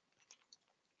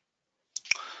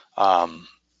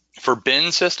 For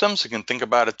bin systems, you can think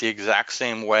about it the exact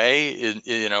same way.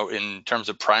 In terms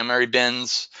of primary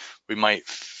bins, we might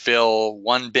fill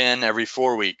 1 bin every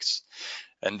 4 weeks,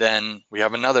 and then we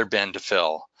have another bin to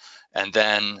fill, and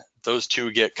then those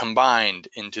 2 get combined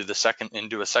into a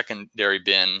secondary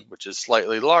bin, which is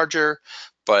slightly larger,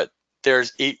 but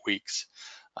there's 8 weeks,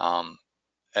 and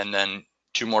then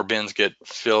 2 more bins get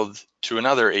filled to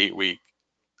another 8-week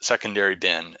secondary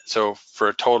bin. So for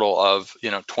a total of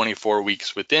 24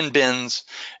 weeks within bins,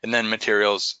 and then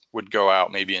materials would go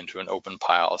out maybe into an open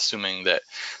pile, assuming that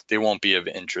they won't be of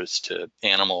interest to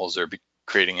animals or be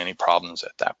creating any problems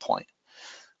at that point.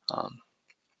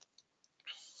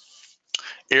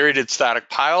 Aerated static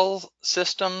pile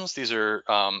systems. These are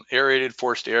aerated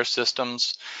forced air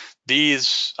systems.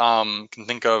 These can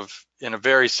think of in a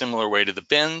very similar way to the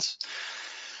bins.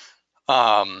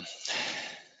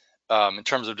 In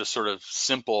terms of just sort of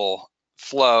simple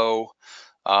flow,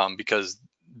 because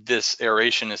this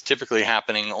aeration is typically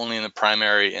happening only in the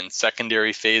primary and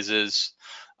secondary phases.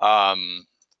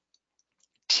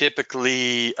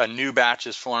 Typically, a new batch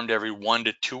is formed every 1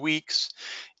 to 2 weeks,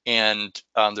 and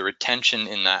the retention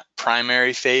in that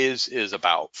primary phase is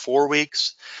about 4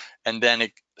 weeks, and then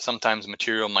sometimes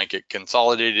material might get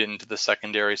consolidated into the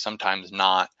secondary, sometimes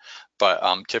not.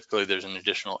 But typically there's an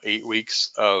additional 8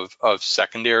 weeks of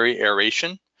secondary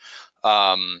aeration.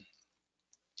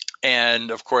 And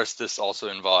of course, this also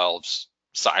involves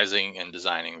sizing and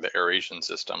designing the aeration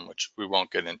system, which we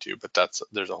won't get into, but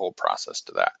there's a whole process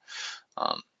to that.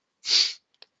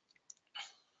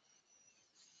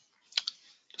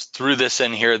 Just threw this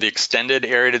in here, the extended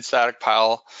aerated static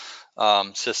pile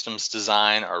systems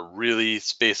design are really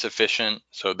space efficient.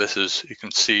 So this is, you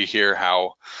can see here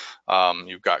how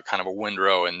you've got kind of a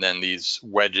windrow, and then these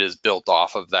wedges built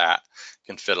off of that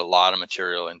can fit a lot of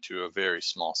material into a very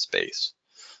small space.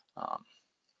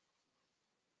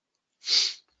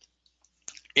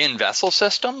 In vessel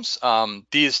systems,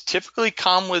 these typically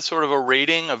come with sort of a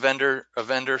rating, a vendor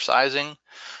sizing.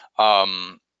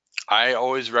 I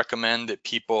always recommend that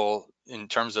people, in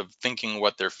terms of thinking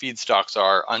what their feedstocks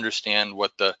are, understand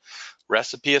what the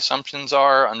recipe assumptions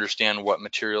are, understand what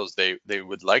materials they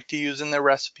would like to use in their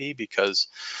recipe, because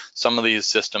some of these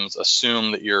systems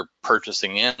assume that you're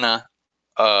purchasing in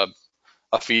a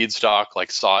feedstock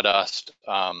like sawdust,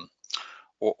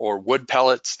 or wood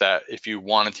pellets, that if you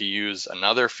wanted to use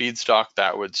another feedstock,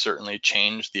 that would certainly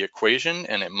change the equation,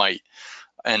 and it might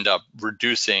end up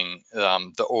reducing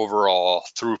the overall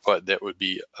throughput that would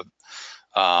be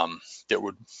that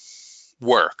would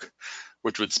work,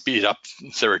 which would speed up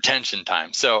the retention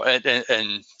time. So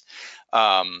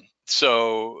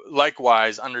so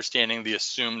likewise, understanding the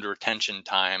assumed retention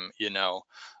time,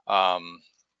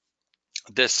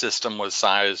 this system was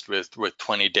sized with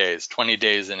 20 days. 20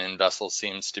 days in vessel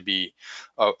seems to be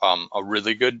a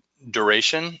really good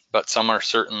duration, but some are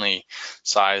certainly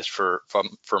sized for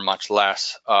much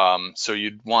less. So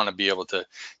you'd want to be able to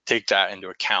take that into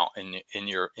account in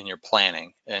your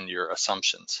planning and your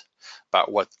assumptions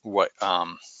about what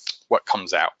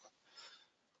comes out.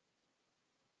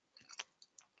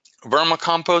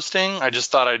 Vermicomposting, I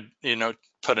just thought I'd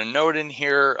put a note in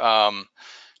here.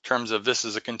 In terms of, this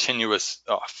is a continuous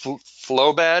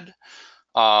flow bed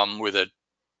with a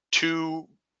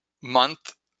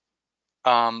 2-month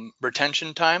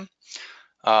retention time.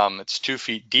 It's 2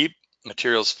 feet deep,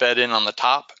 materials fed in on the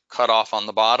top, cut off on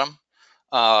the bottom.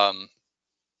 A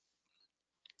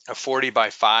 40 by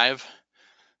 5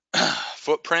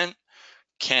 footprint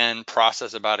can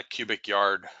process about a cubic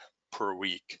yard per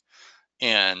week.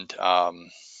 And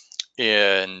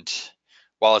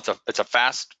while it's a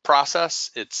fast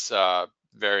process, it's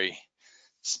very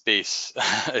space.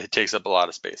 It takes up a lot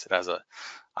of space. It has a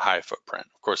high footprint.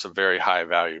 Of course, a very high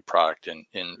value product in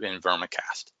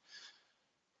vermicast.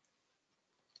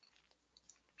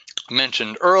 I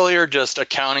mentioned earlier just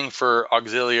accounting for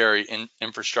auxiliary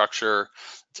infrastructure.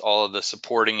 It's all of the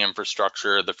supporting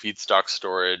infrastructure, the feedstock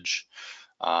storage,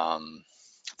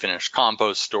 finished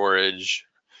compost storage,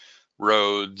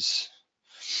 roads,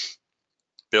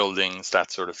 buildings,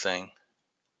 that sort of thing.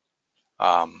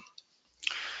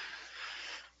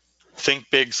 Think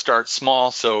big, start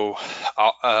small. So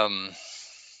I'm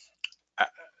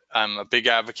a big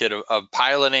advocate of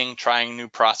piloting, trying new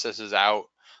processes out,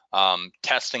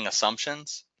 testing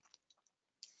assumptions,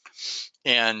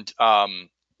 and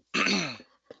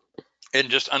and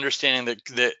just understanding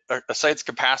that a site's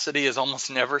capacity is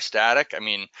almost never static. I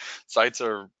mean, sites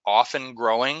are often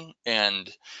growing, and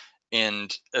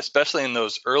especially in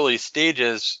those early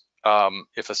stages,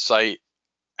 if a site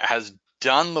has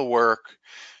done the work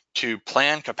to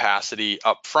plan capacity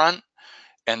up front,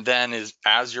 and then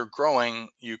as you're growing,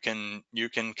 you can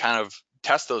kind of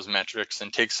test those metrics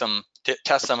and test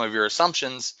some of your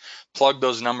assumptions, plug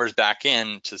those numbers back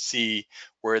in to see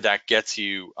where that gets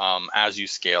you as you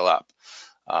scale up.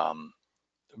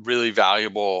 Really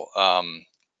valuable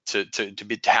to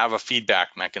have a feedback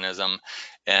mechanism,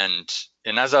 and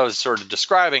as I was sort of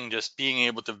describing, just being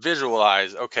able to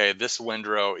visualize, okay, this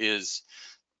windrow is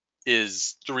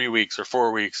 3 weeks or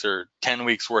 4 weeks or 10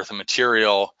 weeks worth of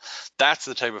material. That's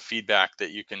the type of feedback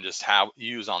that you can just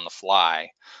use on the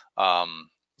fly.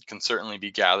 You can certainly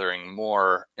be gathering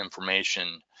more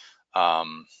information,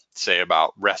 say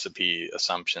about recipe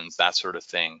assumptions, that sort of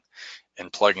thing,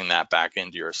 and plugging that back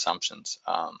into your assumptions.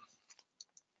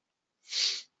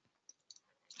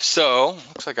 So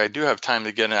looks like I do have time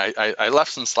to get in. I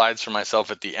left some slides for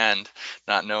myself at the end,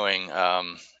 not knowing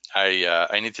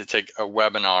I need to take a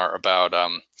webinar about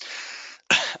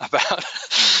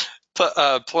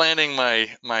planning my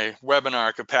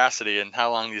webinar capacity and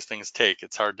how long these things take.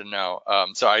 It's hard to know.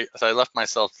 So I left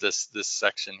myself this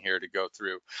section here to go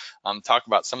through, talk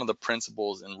about some of the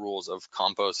principles and rules of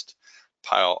compost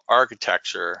pile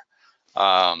architecture.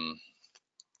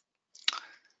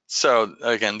 So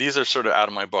again, these are sort of out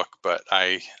of my book, but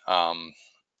I kind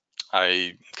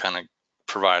of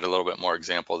provide a little bit more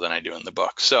example than I do in the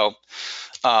book. So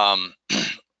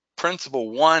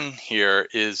principle 1 here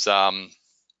is, so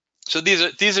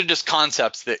these are just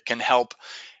concepts that can help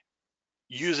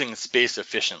using space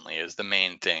efficiently is the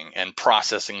main thing, and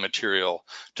processing material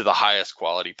to the highest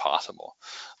quality possible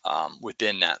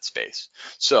within that space.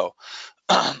 So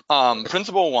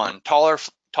principle 1,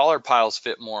 taller piles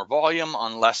fit more volume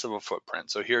on less of a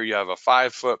footprint. So here you have a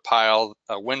 5-foot pile,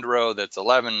 a windrow that's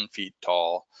 11 feet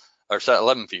tall, or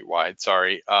 11 feet wide,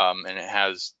 sorry, and it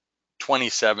has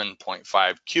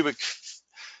 27.5 cubic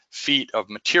feet of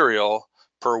material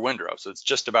per windrow. So it's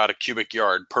just about a cubic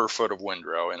yard per foot of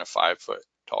windrow in a 5-foot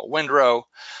tall windrow.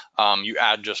 You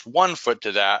add just 1 foot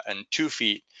to that and 2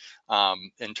 feet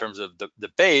in terms of the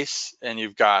base, and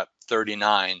you've got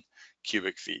 39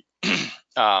 cubic feet,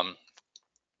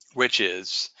 which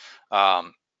is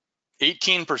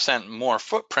 18% more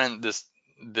footprint this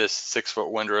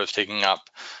 6-foot windrow is taking up,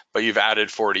 but you've added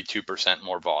 42%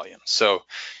 more volume. So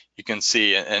you can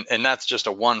see, and that's just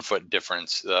a 1 foot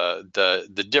difference.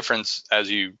 The difference, as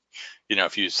you know,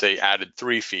 if you say added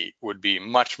 3 feet, would be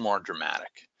much more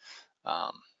dramatic.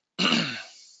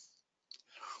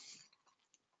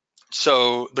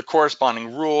 So the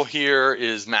corresponding rule here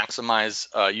is maximize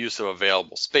use of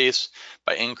available space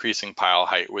by increasing pile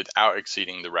height without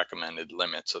exceeding the recommended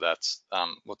limit. So that's,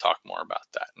 we'll talk more about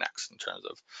that next in terms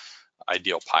of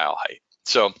ideal pile height.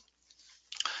 So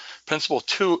principle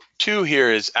two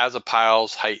here is, as a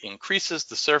pile's height increases,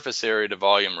 the surface area to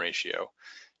volume ratio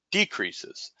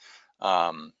decreases.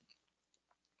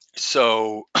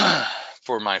 So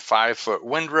for my 5-foot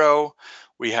windrow,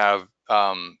 we have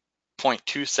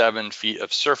 0.27 feet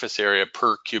of surface area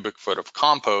per cubic foot of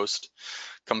compost,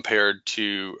 compared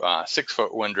to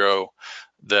 6-foot windrow,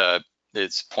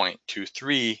 it's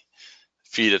 0.23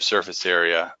 feet of surface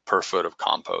area per foot of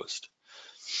compost.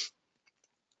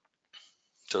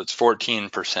 So it's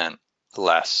 14%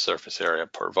 less surface area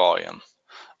per volume.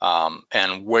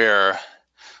 And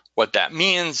what that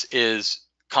means is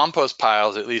compost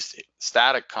piles, at least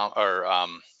static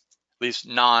at least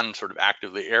non sort of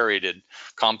actively aerated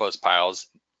compost piles,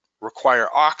 require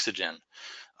oxygen,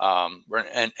 and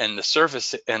the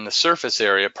surface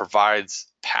area provides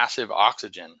passive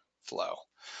oxygen flow.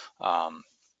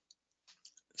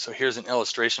 So here's an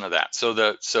illustration of that.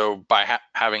 So by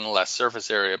having less surface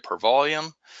area per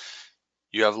volume,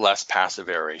 you have less passive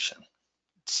aeration.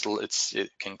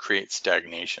 It can create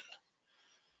stagnation.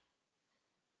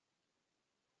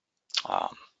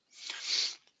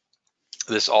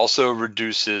 This also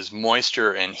reduces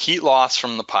moisture and heat loss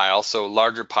from the pile, so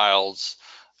larger piles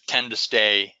tend to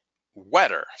stay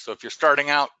wetter. So if you're starting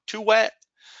out too wet,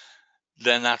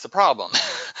 then that's a problem.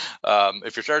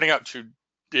 If you're starting out too,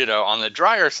 on the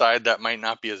drier side, that might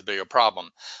not be as big a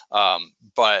problem.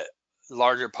 But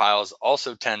larger piles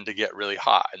also tend to get really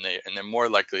hot, and they're more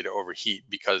likely to overheat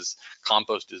because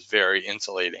compost is very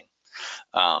insulating.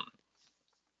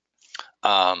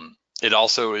 It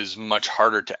also is much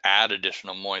harder to add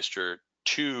additional moisture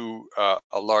to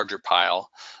a larger pile,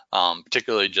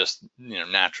 particularly just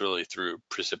naturally through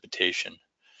precipitation.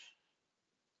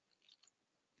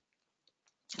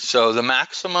 So the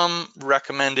maximum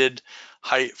recommended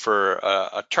height for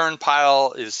a turn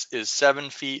pile is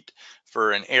 7 feet.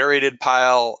 For an aerated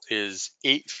pile is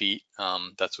 8 feet.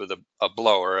 That's with a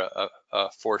blower,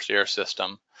 a forced air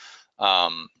system.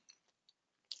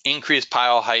 Increase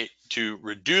pile height to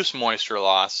reduce moisture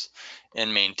loss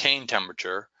and maintain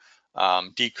temperature.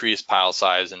 Decrease pile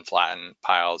size and flatten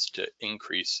piles to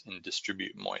increase and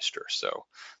distribute moisture. So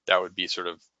that would be sort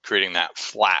of creating that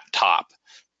flat top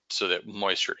so that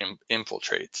moisture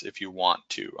infiltrates if you want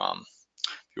to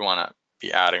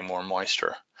be adding more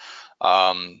moisture.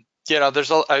 There's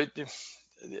a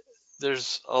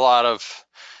lot of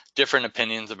different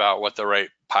opinions about what the right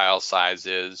pile size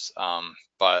is,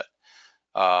 but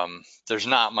there's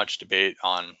not much debate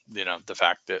on the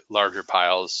fact that larger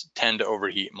piles tend to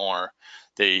overheat more.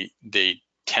 They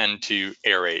tend to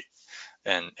aerate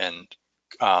and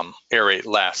aerate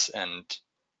less and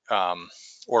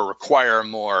or require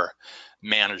more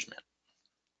management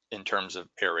in terms of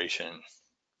aeration.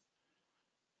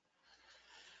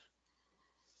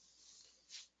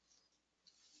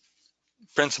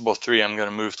 Principle 3, I'm going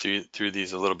to move through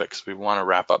these a little bit because we want to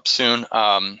wrap up soon.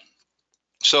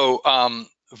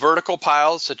 Vertical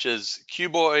piles such as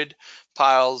cuboid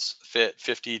piles fit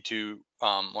 50 to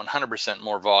 100%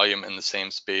 more volume in the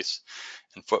same space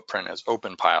and footprint as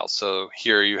open piles. So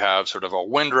here you have sort of a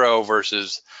windrow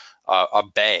versus a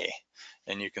bay,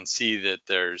 and you can see that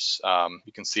there's how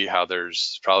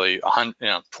there's probably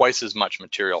twice as much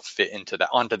material fit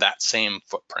onto that same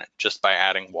footprint just by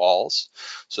adding walls.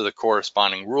 So the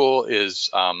corresponding rule is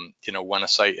when a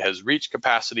site has reached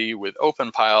capacity with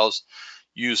open piles,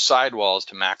 use sidewalls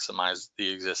to maximize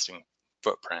the existing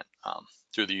footprint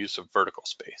through the use of vertical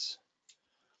space.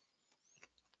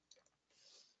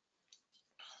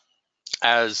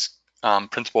 As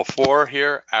Principle 4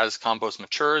 here, as compost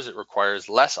matures, it requires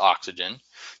less oxygen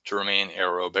to remain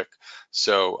aerobic.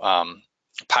 So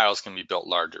piles can be built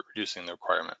larger, reducing the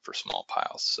requirement for small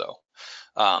piles. So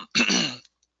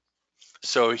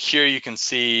so here you can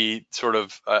see sort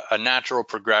of a natural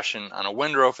progression on a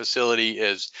windrow facility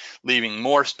is leaving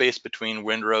more space between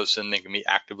windrows and they can be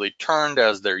actively turned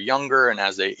as they're younger, and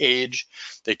as they age,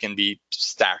 they can be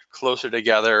stacked closer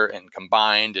together and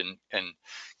combined and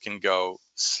can go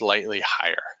slightly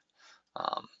higher.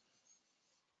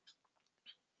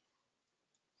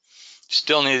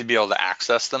 Still need to be able to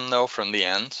access them though from the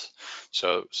ends.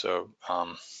 So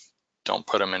don't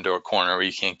put them into a corner where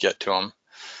you can't get to them.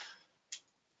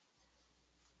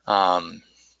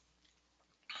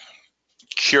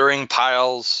 Curing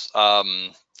piles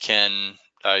can,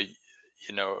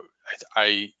 you know,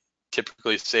 I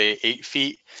typically say 8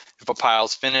 feet. If a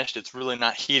pile's finished, it's really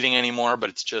not heating anymore, but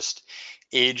it's just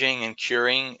aging and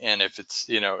curing. And if it's,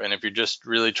 you know, and if you're just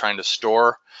really trying to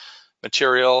store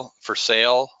material for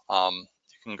sale, you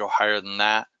can go higher than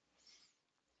that.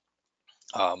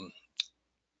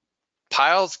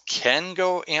 Piles can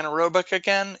go anaerobic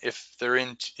again if they're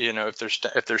in, you know, if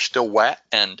they're still wet,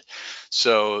 and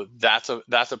so that's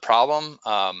a problem.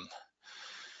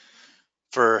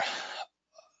 For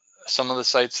some of the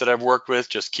sites that I've worked with,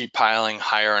 just keep piling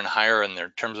higher and higher in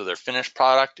terms of their finished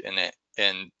product, and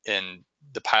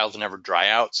the piles never dry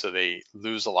out, so they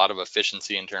lose a lot of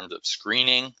efficiency in terms of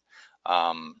screening.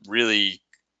 Really,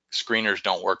 screeners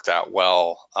don't work that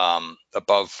well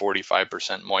above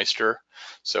 45% moisture.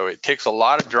 So it takes a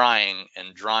lot of drying,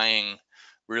 and drying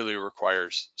really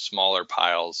requires smaller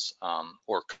piles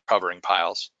or covering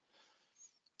piles.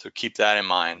 So keep that in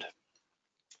mind.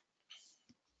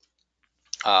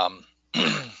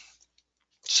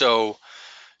 So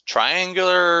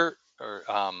triangular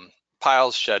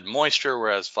piles shed moisture,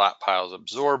 whereas flat piles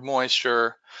absorb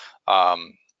moisture. I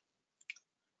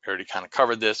already kind of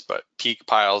covered this, but peak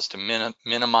piles to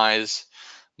minimize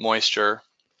moisture,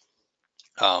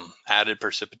 added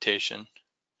precipitation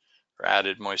or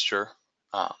added moisture,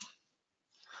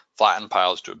 flattened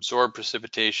piles to absorb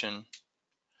precipitation.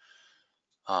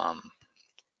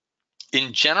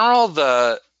 In general,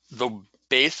 the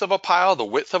base of a pile, the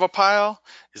width of a pile,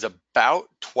 is about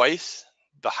twice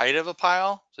the height of a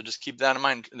pile. So just keep that in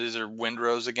mind. These are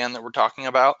windrows again that we're talking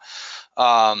about.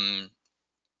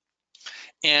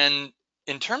 And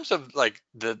in terms of like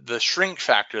the shrink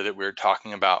factor that we were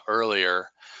talking about earlier,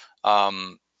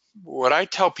 what I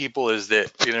tell people is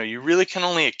that, you know, you really can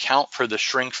only account for the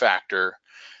shrink factor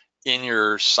in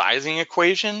your sizing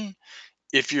equation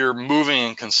if you're moving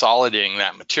and consolidating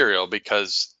that material,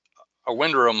 because a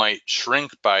windrow might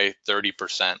shrink by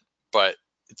 30%, but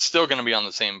it's still going to be on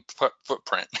the same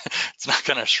footprint. It's not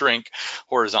going to shrink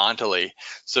horizontally.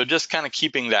 So just kind of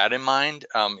keeping that in mind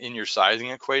in your sizing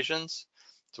equations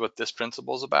is what this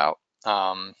principle is about.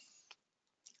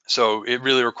 So it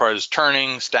really requires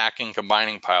turning, stacking,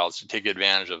 combining piles to take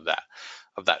advantage of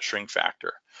that shrink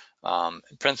factor.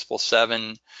 Principle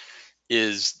 7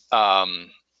 is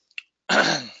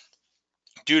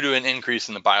due to an increase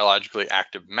in the biologically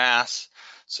active mass.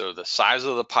 So the size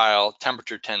of the pile,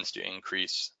 temperature tends to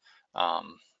increase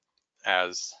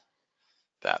as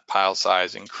that pile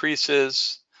size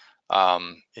increases.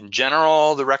 In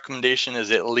general, the recommendation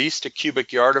is at least a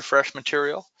cubic yard of fresh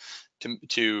material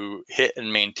to hit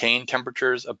and maintain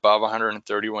temperatures above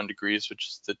 131 degrees, which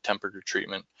is the temperature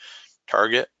treatment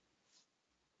target.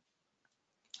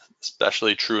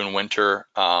 Especially true in winter.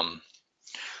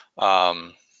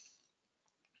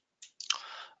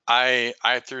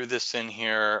 I threw this in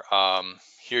here.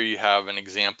 Here you have an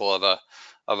example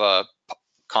of a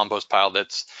compost pile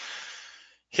that's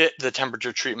hit the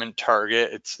temperature treatment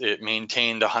target. It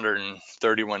maintained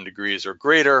 131 degrees or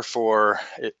greater for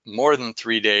more than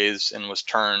 3 days and was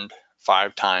turned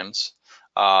 5 times.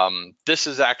 This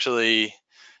is actually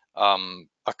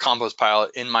a compost pile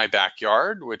in my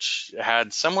backyard, which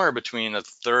had somewhere between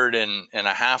 1/3 and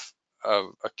 1/2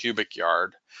 of a cubic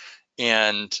yard.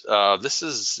 And this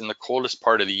is in the coldest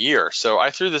part of the year. So I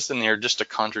threw this in here just to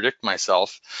contradict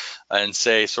myself and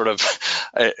say sort of,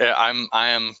 I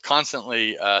am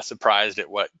constantly surprised at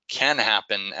what can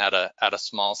happen at a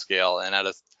small scale and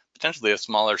at potentially a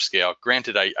smaller scale.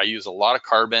 Granted, I use a lot of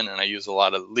carbon and I use a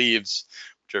lot of leaves,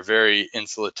 which are very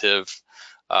insulative.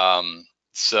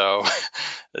 So,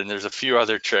 and there's a few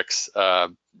other tricks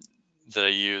that I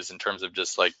use in terms of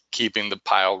just like keeping the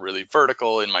pile really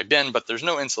vertical in my bin, but there's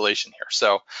no insulation here.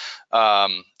 So,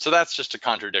 so that's just to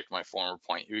contradict my former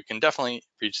point. You can definitely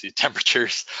reach these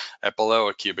temperatures at below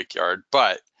a cubic yard,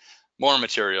 but more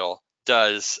material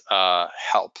does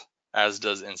help, as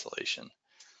does insulation.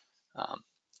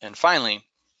 And finally,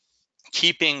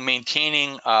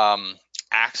 maintaining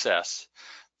access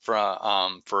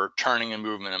for turning and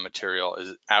movement of material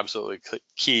is absolutely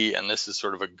key. And this is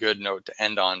sort of a good note to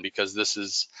end on, because this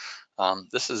is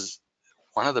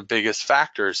one of the biggest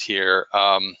factors here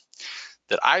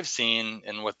that I've seen,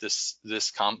 and what this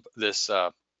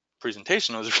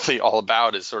presentation was really all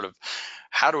about, is sort of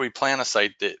how do we plan a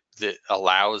site that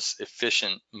allows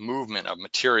efficient movement of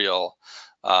material,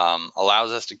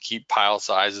 allows us to keep pile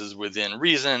sizes within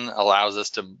reason, allows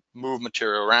us to move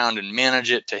material around and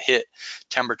manage it to hit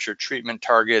temperature treatment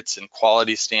targets and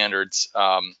quality standards.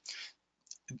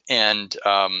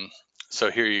 So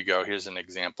here you go. Here's an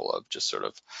example of just sort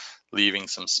of leaving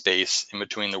some space in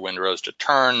between the windrows to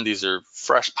turn. These are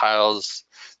fresh piles.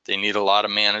 They need a lot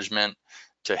of management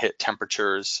to hit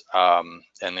temperatures, and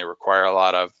they require a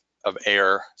lot of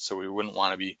air, so we wouldn't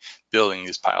want to be building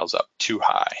these piles up too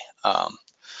high.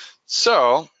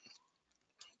 So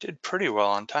did pretty well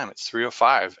on time. It's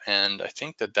 3:05, and I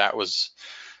think that was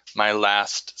my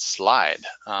last slide.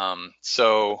 Thank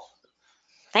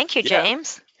you, Yeah,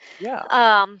 James.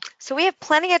 yeah. So we have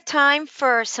plenty of time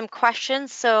for some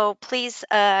questions, so please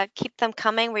keep them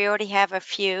coming. We already have a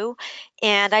few.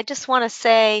 And I just want to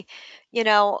say, you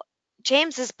know,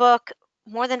 James's book,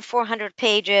 more than 400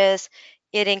 pages,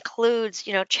 it includes,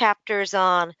 chapters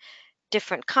on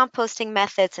different composting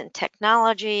methods and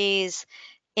technologies,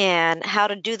 and how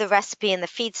to do the recipe and the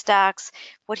feedstocks.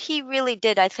 What he really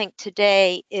did, I think,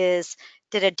 today is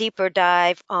did a deeper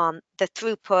dive on the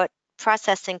throughput,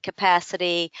 processing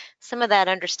capacity, some of that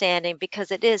understanding, because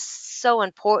it is so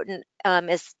important,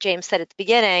 as James said at the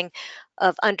beginning,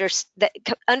 of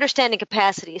understanding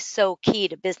capacity is so key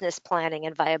to business planning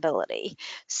and viability.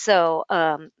 So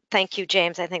thank you,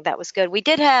 James. I think that was good. We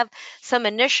did have some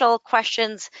initial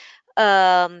questions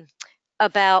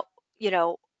about, you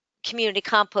know, community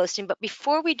composting. But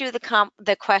before we do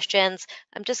the questions,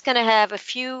 I'm just going to have a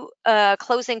few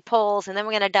closing polls, and then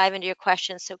we're going to dive into your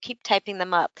questions. So keep typing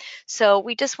them up. So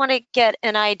we just want to get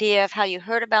an idea of how you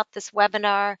heard about this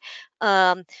webinar.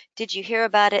 Did you hear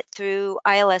about it through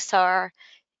ILSR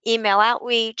email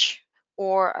outreach,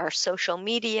 or our social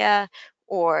media,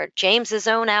 or James's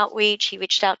own outreach? He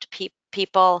reached out to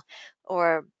people,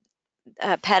 or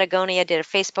Patagonia did a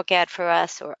Facebook ad for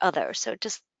us, or others. So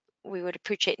just, we would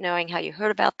appreciate knowing how you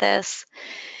heard about this.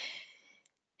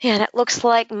 And it looks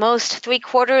like most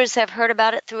 3/4 have heard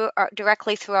about it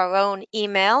directly through our own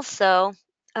email. So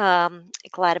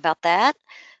glad about that.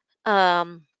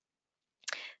 And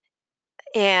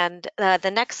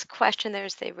the next question,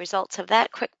 there's the results of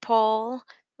that quick poll.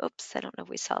 Oops, I don't know if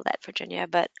we saw that, Virginia,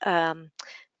 but I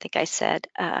think I said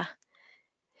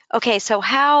okay, so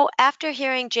how, after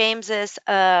hearing James's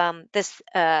this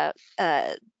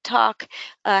talk,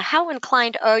 how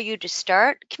inclined are you to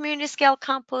start community scale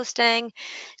composting,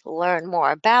 learn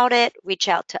more about it, reach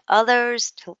out to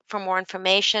others for more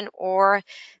information, or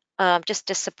just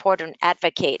to support and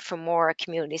advocate for more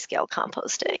community scale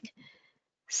composting?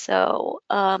 So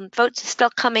votes are still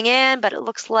coming in, but it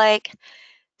looks like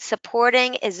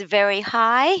supporting is very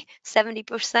high,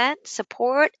 70%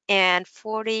 support, and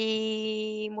more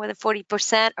than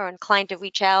 40% are inclined to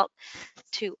reach out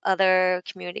to other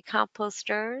community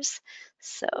composters.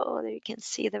 So you can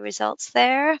see the results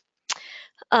there.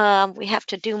 We have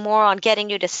to do more on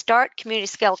getting you to start community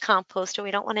scale composter.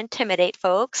 We don't want to intimidate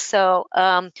folks. So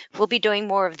we'll be doing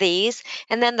more of these.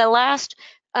 And then the last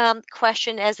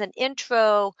question, as an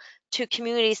intro to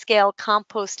community scale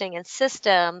composting and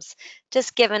systems,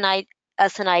 just giving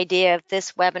us an idea if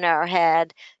this webinar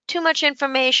had too much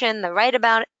information, the right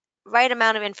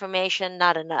amount of information,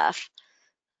 not enough.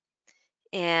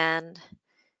 And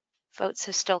votes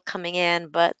are still coming in,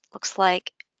 but looks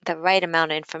like the right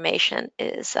amount of information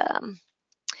is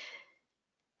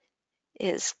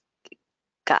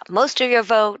got most of your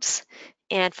votes.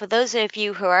 And for those of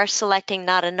you who are selecting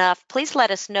not enough, please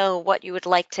let us know what you would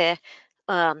like to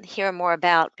hear more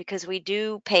about, because we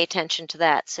do pay attention to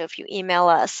that. So if you email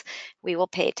us, we will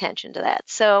pay attention to that.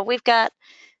 So we've got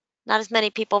not as many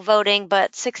people voting,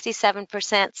 but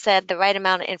 67% said the right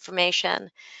amount of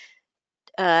information.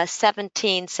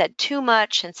 17 said too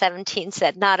much, and 17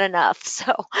 said not enough.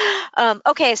 So,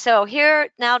 okay, so here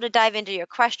now to dive into your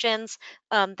questions.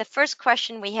 The first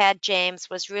question we had, James,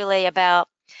 was really about,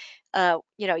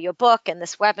 your book, and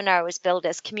this webinar was billed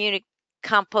as community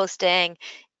composting.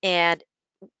 And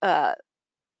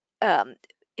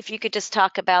if you could just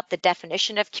talk about the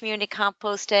definition of community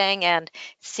composting, and it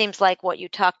seems like what you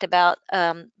talked about,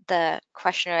 the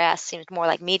questioner asked, seems more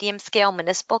like medium scale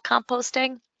municipal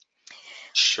composting.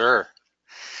 Sure.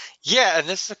 Yeah, and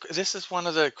this is one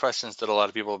of the questions that a lot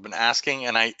of people have been asking,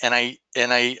 and I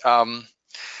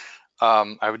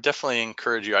would definitely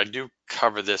encourage you. I do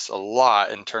cover this a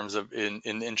lot in terms of in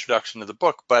the introduction to the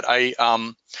book, but I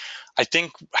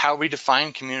think how we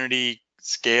define community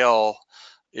scale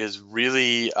is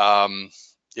really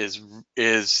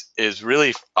is is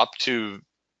really up to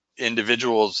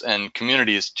individuals and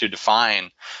communities to define.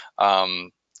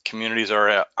 Um, Communities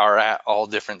are at all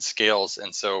different scales,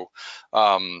 and so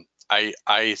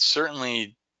I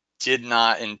certainly did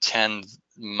not intend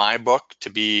my book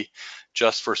to be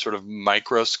just for sort of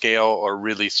micro scale or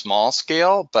really small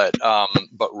scale, but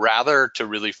rather to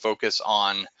really focus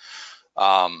um,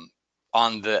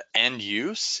 on the end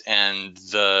use and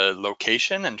the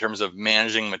location in terms of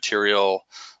managing material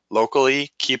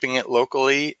locally, keeping it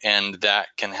locally, and that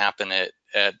can happen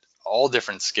at all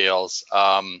different scales.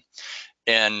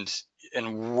 And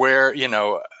and where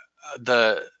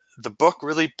the the book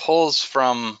really pulls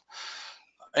from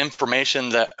information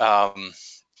that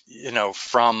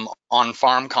from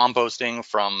on-farm composting,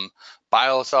 from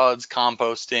biosolids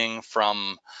composting,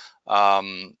 from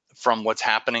what's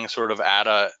happening sort of at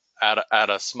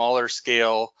a smaller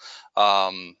scale,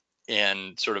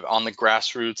 and sort of on the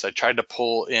grassroots. I tried to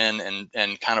pull in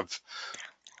and kind of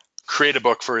create a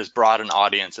book for as broad an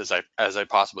audience as I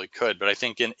possibly could. But I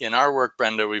think in our work,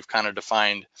 Brenda, we've kind of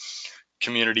defined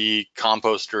community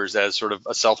composters as sort of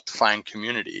a self-defined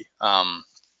community.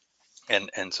 And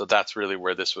so that's really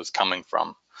where this was coming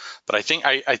from. But I think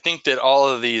that all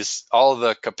of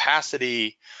the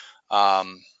capacity,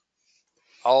 um,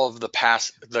 all of the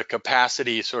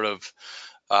capacity sort of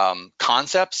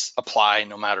concepts apply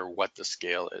no matter what the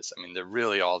scale is. I mean, they're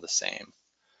really all the same.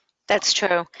 That's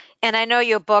true. And I know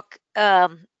your book,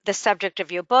 the subject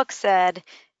of your book said,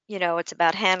 it's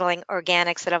about handling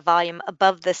organics at a volume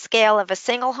above the scale of a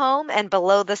single home and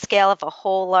below the scale of a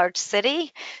whole large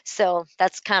city. So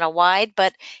that's kind of wide,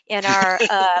 but in our,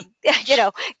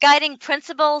 guiding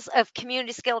principles of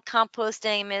community scale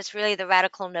composting, I mean, it's really the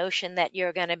radical notion that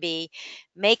you're going to be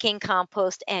making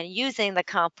compost and using the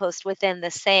compost within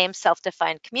the same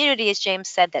self-defined community, as James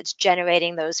said, that's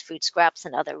generating those food scraps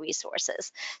and other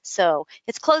resources. So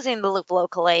it's closing the loop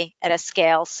locally at a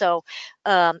scale. So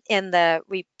in the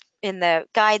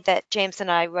guide that James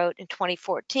and I wrote in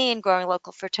 2014, Growing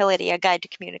Local Fertility, a guide to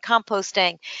community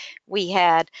composting, we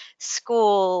had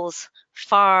schools,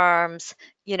 farms,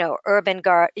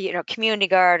 community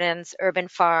gardens, urban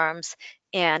farms,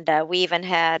 and we even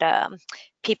had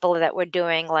people that were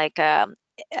doing like a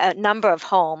number of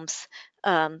homes.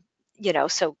 Um,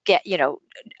 so get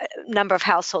number of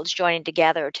households joining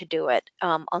together to do it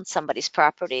on somebody's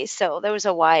property. So there was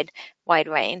a wide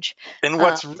range. And Uh,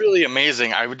 what's really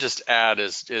amazing, I would just add,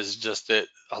 is just that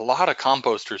a lot of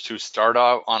composters who start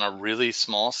out on a really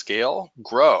small scale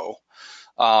grow,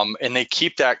 and they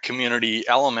keep that community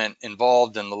element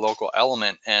involved in the local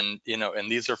element. And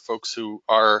and these are folks who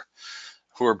are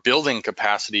building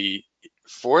capacity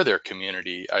for their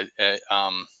community.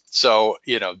 So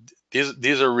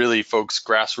these are really folks,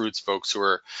 grassroots folks, who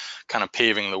are kind of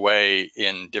paving the way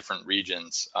in different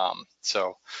regions.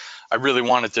 So I really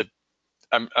wanted to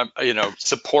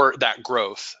support that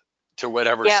growth to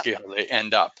whatever yeah. scale they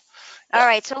end up. All Yeah.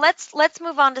 right. So let's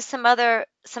move on to some other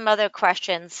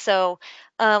questions. So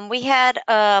um, we had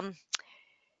um,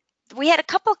 we had a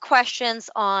couple of questions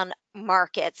on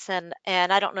markets, and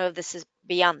I don't know if this is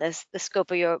beyond the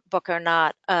scope of your book or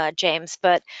not, James,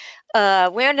 but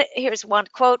here's one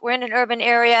quote: "We're in an urban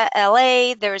area,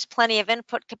 LA. There is plenty of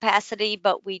input capacity,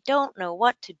 but we don't know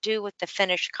what to do with the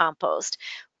finished compost.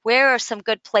 Where are some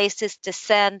good places to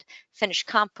send finished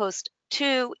compost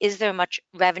to? Is there much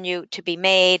revenue to be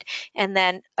made?" And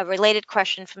then a related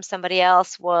question from somebody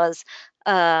else was,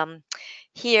 um,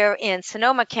 here in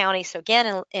Sonoma County, so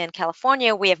again in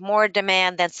California, we have more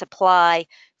demand than supply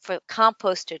for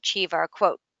compost to achieve our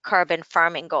quote carbon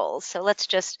farming goals. So let's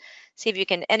just see if you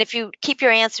can, and if you keep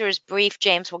your answers brief,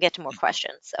 James, we'll get to more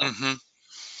questions. So Hmm.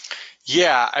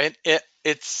 Yeah,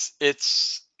 it's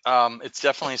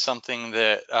definitely something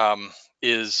that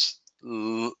is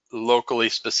locally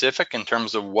specific in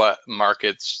terms of what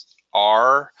markets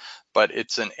are, but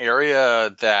it's an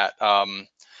area that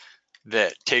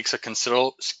that takes a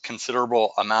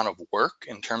considerable amount of work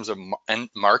in terms of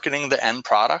marketing the end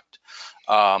product,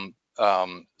 um,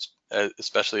 um,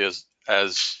 especially as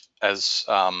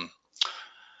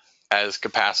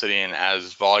capacity and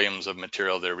as volumes of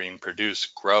material that are being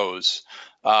produced grows.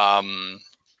 Um,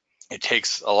 it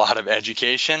takes a lot of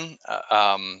education.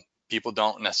 People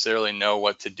don't necessarily know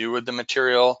what to do with the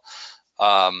material,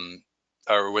 um,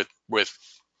 or with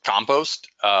compost.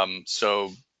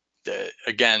 So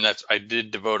again, I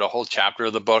did devote a whole chapter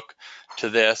of the book to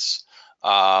this.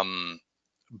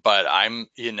 But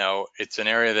it's an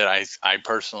area that I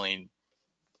personally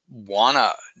want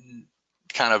to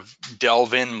kind of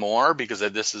delve in more, because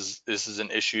this is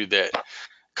an issue that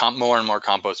more and more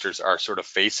composters are sort of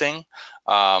facing.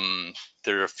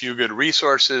 There are a few good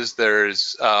resources.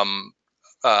 There's Ron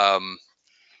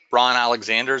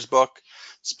Alexander's book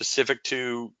specific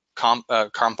to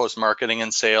compost marketing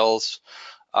and sales.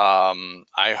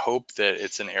 I hope that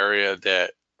it's an area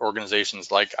that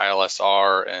organizations like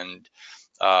ILSR and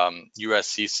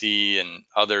USCC and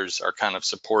others are kind of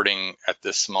supporting at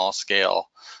this small scale,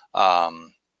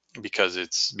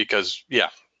 because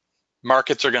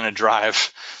markets are going to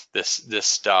drive this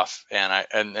stuff.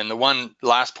 And the one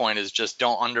last point is, just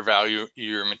don't undervalue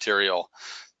your material.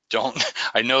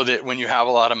 I know that when you have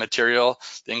a lot of material,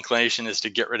 the inclination is to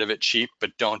get rid of it cheap,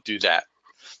 but don't do that.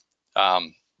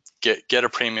 Get a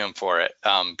premium for it,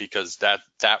 because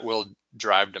that will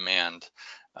drive demand.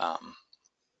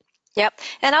 Yep.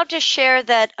 And I'll just share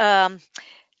that,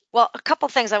 well, a couple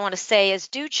things I want to say is,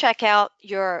 do check out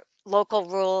your local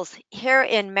rules. Here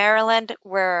in Maryland,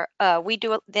 where we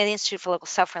do, the Institute for Local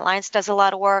Self-Reliance does a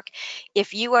lot of work.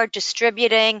 If you are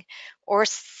distributing or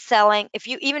selling,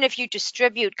 even if you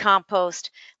distribute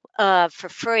compost for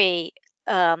free,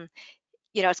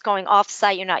 it's going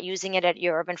off-site, you're not using it at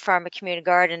your urban farm or community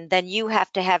garden, then you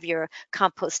have to have your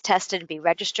compost tested and be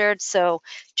registered. So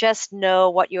just know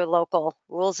what your local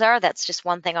rules are. That's just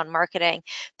one thing on marketing.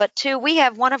 But two, we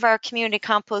have one of our community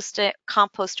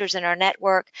composters in our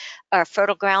network, our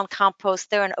Fertile Ground Compost.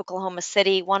 They're in Oklahoma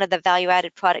City. One of the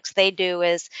value-added products they do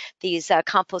is these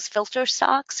compost filter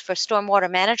stocks for stormwater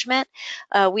management.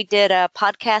 We did a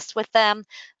podcast with them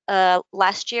late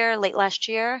last year,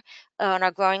 on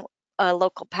our Growing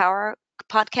Local Power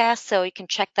podcast, so you can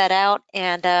check that out.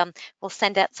 And we'll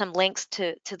send out some links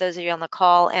to those of you on the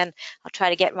call, and I'll try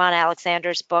to get Ron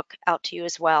Alexander's book out to you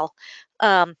as well.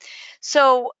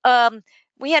 So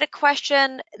we had a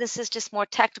question. This is just more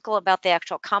technical about the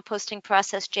actual composting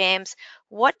process, James.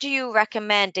 What do you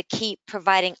recommend to keep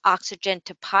providing oxygen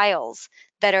to piles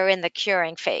that are in the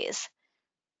curing phase?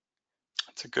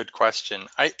 That's a good question.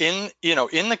 In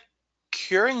the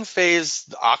curing phase,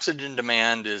 the oxygen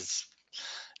demand is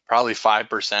probably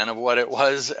 5% of what it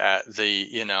was at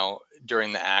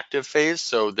during the active phase.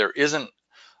 So there isn't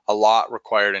a lot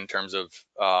required in terms of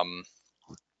um,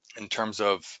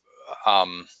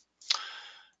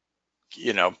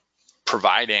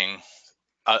 providing,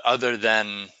 other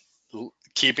than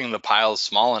keeping the piles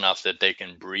small enough that they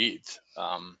can breathe.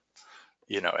 And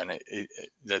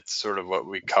that's sort of what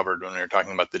we covered when we were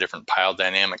talking about the different pile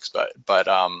dynamics.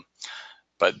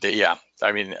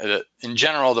 In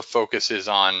general, the focus is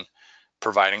on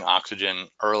providing oxygen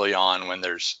early on when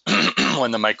there's when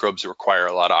the microbes require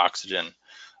a lot of oxygen.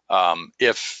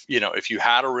 If you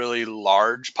had a really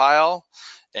large pile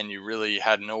and you really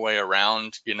had no way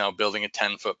around, building a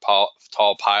 10-foot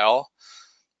tall pile,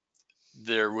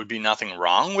 there would be nothing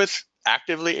wrong with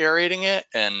actively aerating it,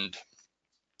 and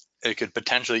it could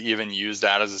potentially even use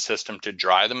that as a system to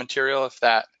dry the material if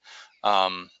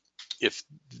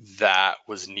that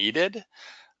was needed,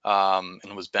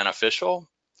 and was beneficial.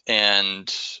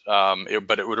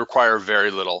 But it would require very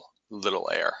little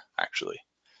air, actually.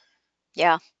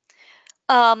 Yeah.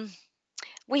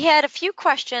 We had a few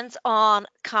questions on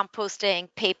composting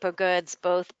paper goods,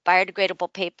 both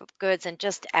biodegradable paper goods and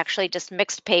just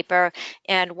mixed paper.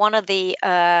 And one of the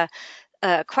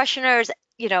questioners,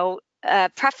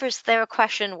 prefaced their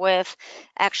question with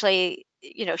actually,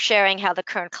 sharing how the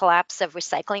current collapse of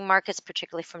recycling markets,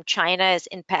 particularly from China, is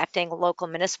impacting local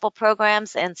municipal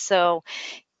programs. And so,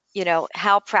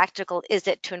 how practical is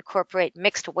it to incorporate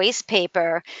mixed waste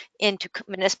paper into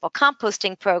municipal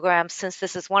composting programs, since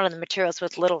this is one of the materials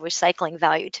with little recycling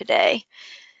value today?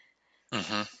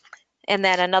 Mm-hmm. And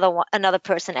then another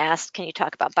person asked, can you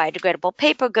talk about biodegradable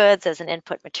paper goods as an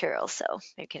input material? So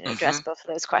you can address Mm-hmm. both of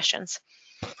those questions.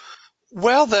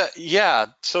 Well,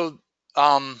 so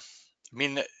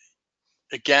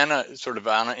again, sort of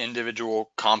on an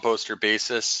individual composter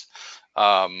basis,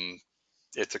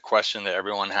 it's a question that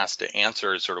everyone has to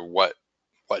answer, is sort of what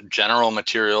general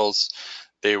materials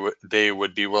they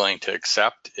would be willing to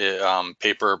accept.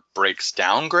 Paper breaks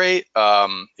down great.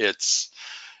 It's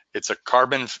a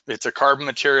carbon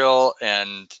material,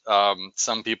 and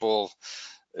some people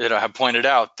have pointed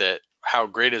out that how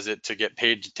great is it to get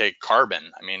paid to take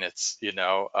carbon. I mean, it's in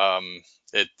a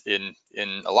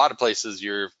lot of places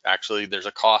there's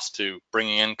a cost to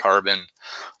bringing in carbon,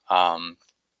 in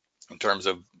terms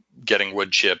of getting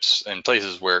wood chips in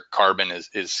places where carbon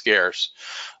is scarce,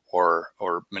 or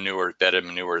manure, bedded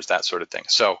manures, that sort of thing.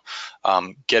 So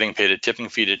getting paid a tipping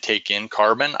fee to take in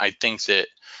carbon, I think that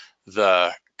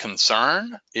the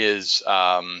concern is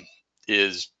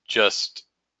just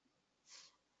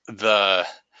the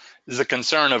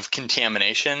concern of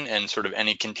contamination and sort of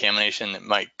any contamination that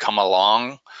might come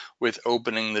along with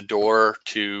opening the door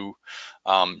to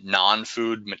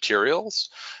non-food materials.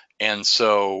 And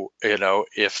so,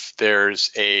 if there's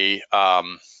a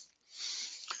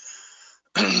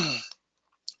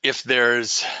if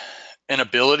there's an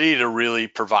ability to really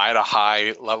provide a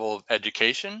high level of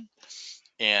education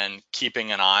and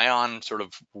keeping an eye on sort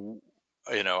of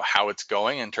how it's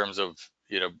going in terms of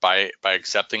by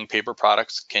accepting paper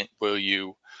products, will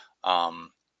you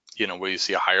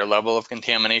see a higher level of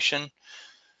contamination?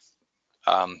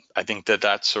 I think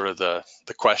that's sort of the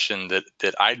question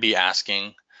that I'd be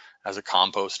asking as a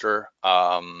composter.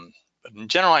 In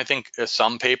general, I think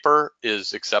some paper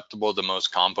is acceptable to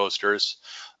most composters.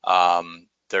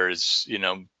 There's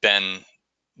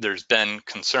been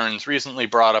concerns recently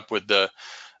brought up with the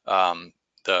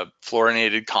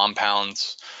fluorinated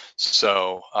compounds,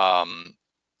 so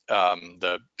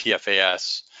the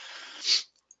PFAS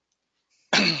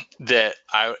that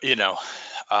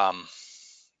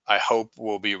I hope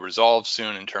will be resolved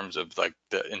soon in terms of the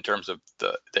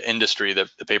industry, the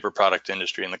paper product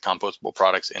industry and the compostable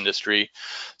products industry.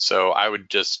 So I would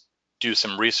just do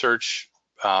some research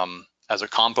as a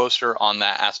composter on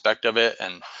that aspect of it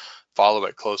and follow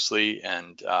it closely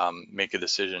and make a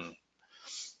decision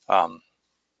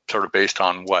sort of based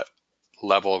on what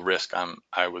level of risk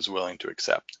I was willing to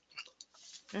accept.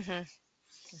 Mm-hmm.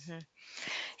 Mm-hmm.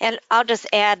 And I'll just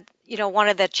add, one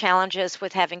of the challenges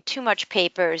with having too much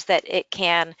paper is that it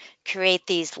can create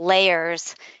these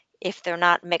layers, if they're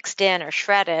not mixed in or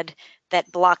shredded,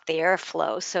 that block the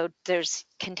airflow. So there's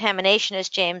contamination, as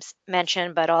James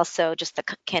mentioned, but also just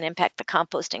can impact the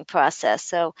composting process.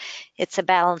 So it's a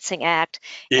balancing act.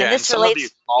 And Yeah, and this some of these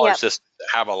relates, smaller yeah, systems that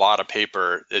have a lot of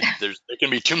paper, there can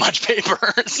be too much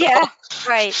paper. So. yeah,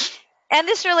 right. And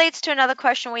this relates to another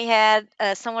question we had.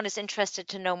 Someone is interested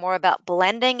to know more about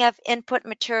blending of input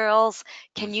materials.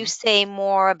 Can you Mm-hmm. say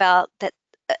more about that?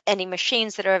 Any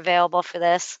machines that are available for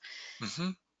this? Mm-hmm.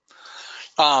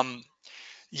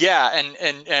 Yeah,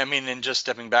 and I mean, and just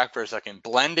stepping back for a second,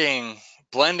 blending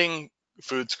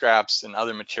food scraps and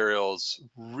other materials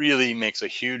really makes a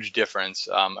huge difference.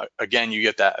 Again, you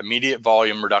get that immediate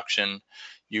volume reduction.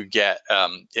 You get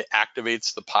it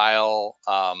activates the pile.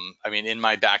 I mean, in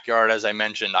my backyard, as I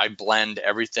mentioned, I blend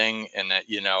everything, and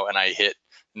and I hit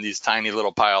in these tiny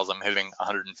little piles. I'm hitting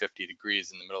 150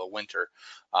 degrees in the middle of winter,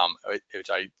 which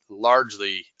I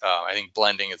largely, I think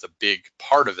blending is a big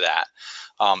part of that.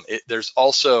 There's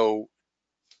also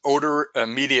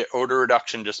immediate odor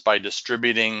reduction just by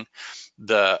distributing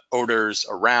the odors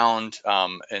around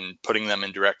and putting them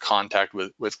in direct contact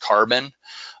with carbon.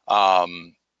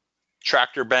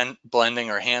 Tractor blending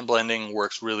or hand blending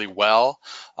works really well.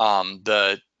 On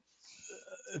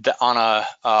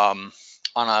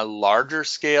a larger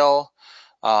scale,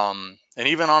 and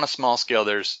even on a small scale,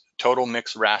 there's total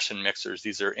mixed ration mixers.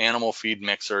 These are animal feed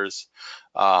mixers.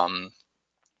 What's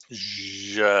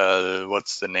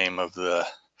the name of the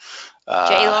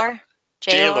JLOR?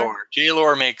 JLOR?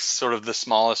 JLOR makes sort of the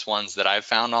smallest ones that I've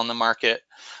found on the market.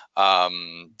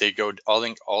 They go, I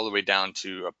think, all the way down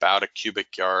to about a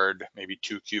cubic yard, maybe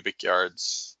 2 cubic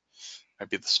yards, might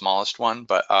be the smallest one,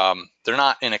 but they're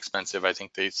not inexpensive. I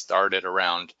think they start at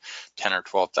around $10,000 or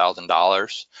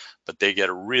 $12,000, but they get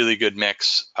a really good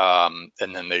mix, and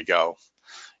then they go,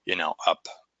 up,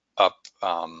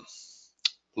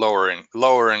 lower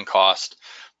in cost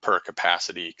per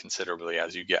capacity considerably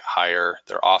as you get higher.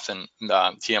 They're often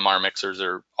TMR mixers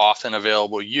are often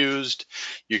available used.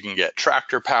 You can get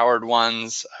tractor powered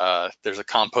ones. There's a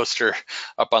composter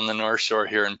up on the North Shore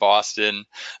here in Boston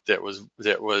that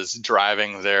was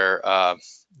driving their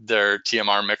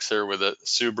TMR mixer with a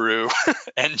Subaru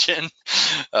engine.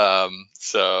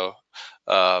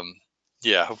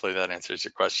 Yeah, hopefully that answers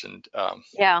your question.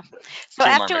 Yeah. So TMR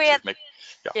after we mixers had make,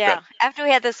 yeah, go Yeah, ahead. after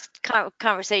we had this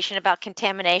conversation about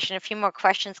contamination, a few more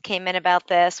questions came in about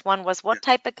this. One was, what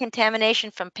type of contamination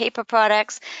from paper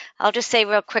products? I'll just say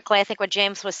real quickly, I think what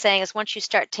James was saying is once you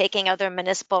start taking other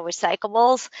municipal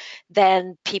recyclables,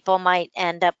 then people might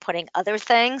end up putting other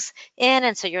things in,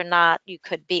 and so you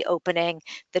could be opening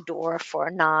the door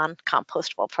for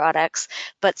non-compostable products.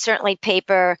 But certainly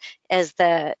paper, as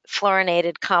the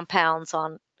fluorinated compounds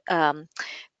on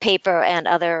paper and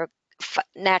other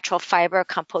natural fiber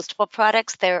compostable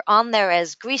products, they're on there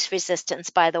as grease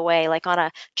resistance, by the way, like on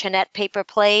a Chinette paper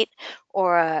plate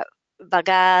or a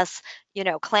bagasse,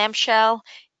 clamshell.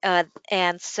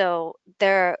 and so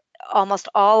they're almost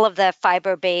all of the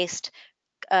fiber-based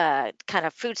kind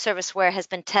of food serviceware has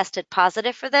been tested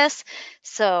positive for this.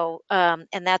 So, and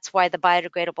that's why the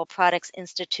Biodegradable Products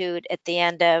Institute at the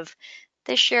end of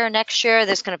this year, next year,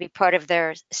 there's going to be part of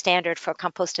their standard for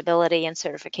compostability and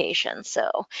certification.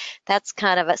 So that's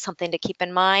kind of something to keep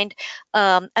in mind.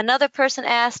 Another person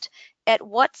asked, at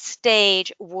what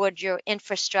stage would your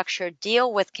infrastructure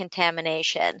deal with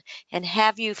contamination? And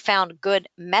have you found good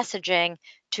messaging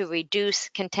to reduce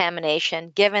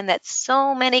contamination, given that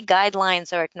so many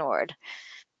guidelines are ignored?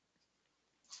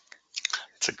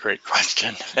 It's a great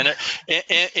question and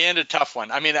a tough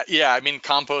one. I mean, yeah, I mean,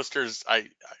 composters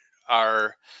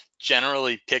are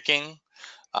generally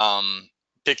um,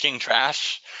 picking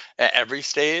trash at every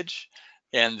stage,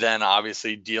 and then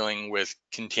obviously dealing with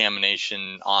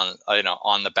contamination on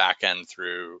on the back end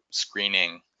through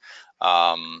screening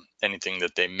anything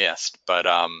that they missed. But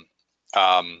um,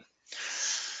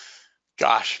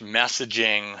 gosh,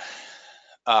 messaging.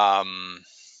 I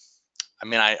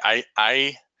mean,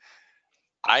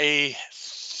 I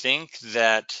think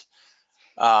that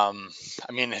I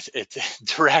mean it's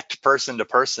direct person to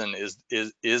person is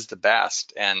the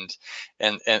best, and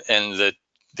the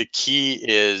key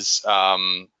is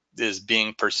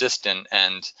being persistent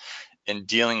and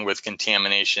dealing with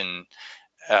contamination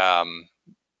um,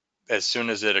 as soon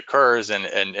as it occurs,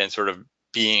 and sort of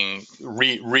being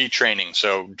retraining.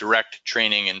 So direct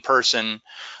training in person.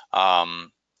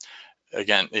 Um,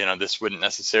 Again, this wouldn't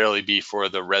necessarily be for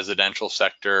the residential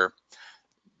sector,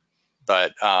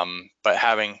 but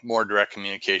having more direct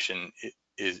communication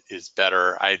is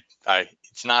better.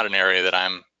 It's not an area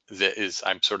I'm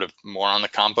sort of more on the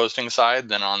composting side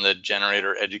than on the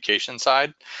generator education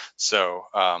side. So,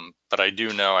 but I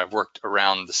do know I've worked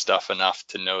around the stuff enough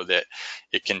to know that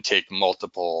it can take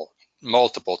multiple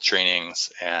trainings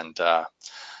and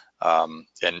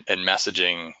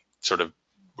messaging, sort of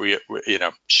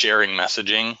sharing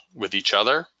messaging with each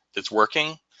other that's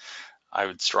working. I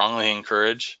would strongly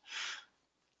encourage.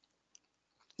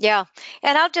 Yeah,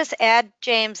 and I'll just add,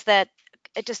 James, that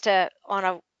just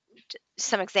on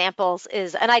some examples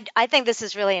is, and I think this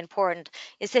is really important,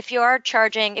 is if you're a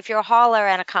hauler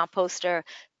and a composter,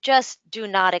 just do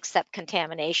not accept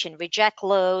contamination. Reject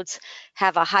loads,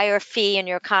 have a higher fee in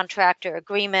your contract or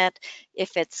agreement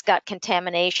if it's got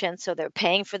contamination, so they're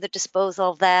paying for the disposal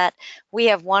of that. We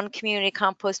have one community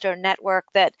composter network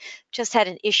that just had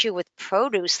an issue with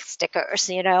produce stickers,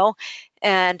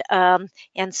 and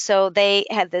so they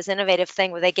had this innovative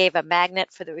thing where they gave a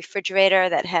magnet for the refrigerator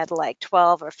that had like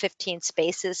 12 or 15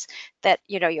 spaces that,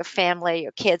 your family,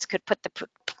 your kids could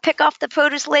pick off the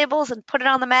produce labels and put it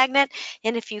on the magnet.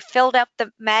 And if you filled up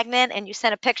the magnet and you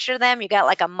sent a picture of them, you got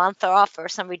like a month off or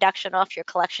some reduction off your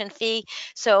collection fee.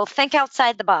 So think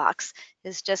outside the box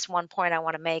is just one point I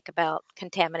want to make about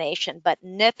contamination, but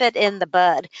nip it in the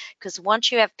bud, because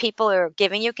once you have people who are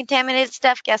giving you contaminated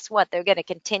stuff, guess what? They're going to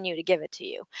continue to give it to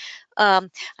you. I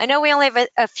know we only have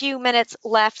a few minutes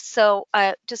left, so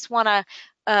I just want to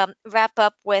wrap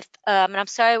up with, and I'm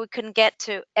sorry we couldn't get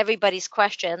to everybody's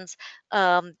questions.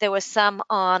 There was some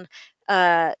on,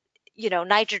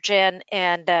 nitrogen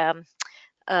and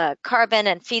carbon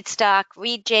and feedstock.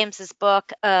 Read James's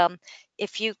book.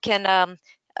 If you can,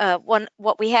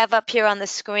 what we have up here on the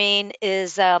screen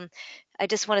is, I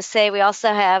just want to say we also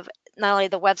have not only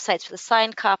the websites for the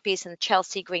signed copies and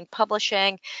Chelsea Green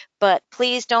Publishing, but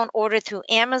please don't order through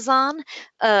Amazon.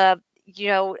 Uh, you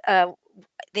know, uh,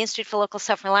 the Institute for Local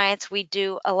Self-Reliance, we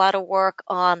do a lot of work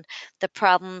on the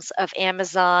problems of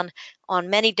Amazon on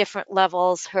many different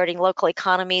levels, hurting local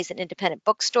economies and independent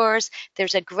bookstores.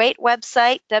 There's a great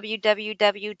website,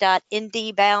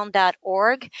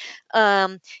 www.indiebound.org,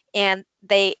 and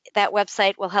that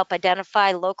website will help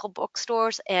identify local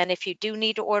bookstores. And if you do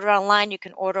need to order online, you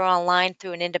can order online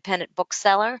through an independent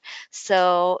bookseller.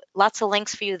 So lots of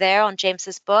links for you there on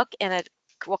James's book, and it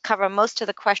will cover most of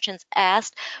the questions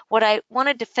asked. What I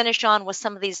wanted to finish on was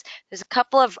some of these. There's a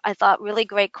couple of, I thought, really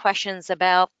great questions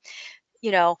about,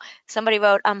 somebody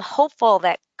wrote, I'm hopeful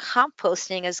that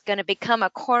composting is going to become a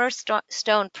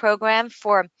cornerstone program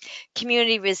for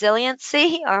community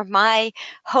resiliency. Are my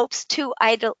hopes too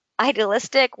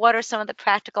idealistic? What are some of the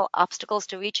practical obstacles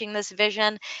to reaching this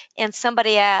vision? And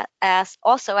somebody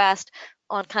also asked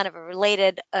on kind of a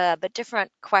related but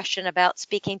different question about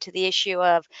speaking to the issue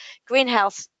of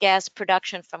greenhouse gas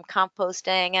production from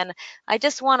composting. And I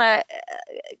just want to,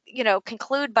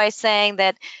 conclude by saying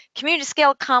that community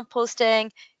scale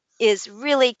composting is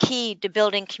really key to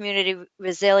building community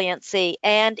resiliency,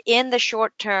 and in the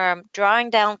short term,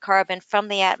 drawing down carbon from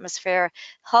the atmosphere,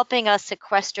 helping us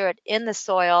sequester it in the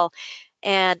soil,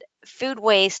 And food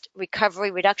waste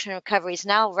recovery, reduction and recovery is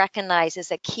now recognized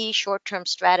as a key short-term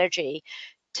strategy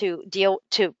to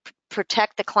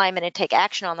protect the climate and take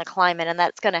action on the climate, and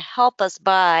that's going to help us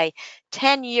buy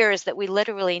 10 years that we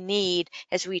literally need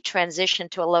as we transition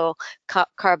to a low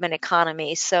carbon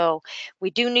economy. So we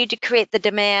do need to create the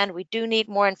demand. We do need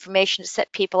more information to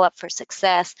set people up for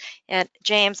success. And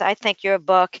James, I think your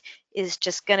book is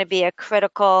just going to be a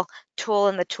critical tool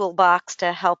in the toolbox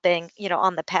to helping,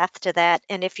 on the path to that.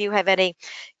 And if you have any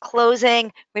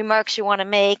closing remarks you want to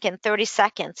make in 30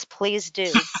 seconds, please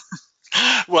do.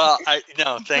 Well,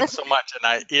 thanks so much.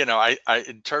 And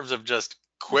in terms of just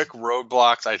quick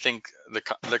roadblocks, I think the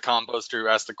composter who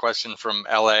asked the question from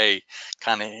LA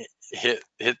kind of hit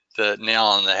the nail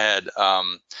on the head.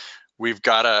 We've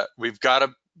gotta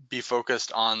be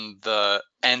focused on the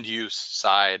end use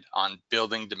side, on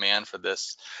building demand for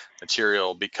this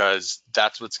material, because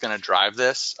that's what's going to drive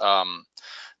this.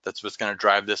 That's what's going to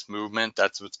drive this movement.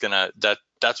 That's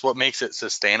what makes it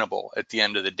sustainable at the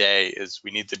end of the day. Is we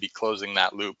need to be closing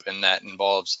that loop, and that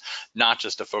involves not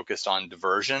just a focus on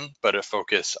diversion, but a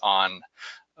focus on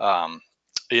on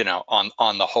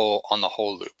the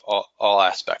whole loop, all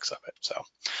aspects of it. So Yep.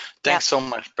 thanks so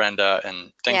much, Brenda,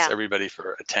 and thanks Yeah. everybody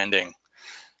for attending.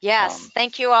 Yes. Um,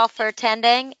 Thank you all for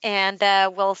attending, and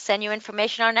we'll send you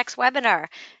information on our next webinar.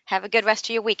 Have a good rest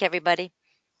of your week, everybody.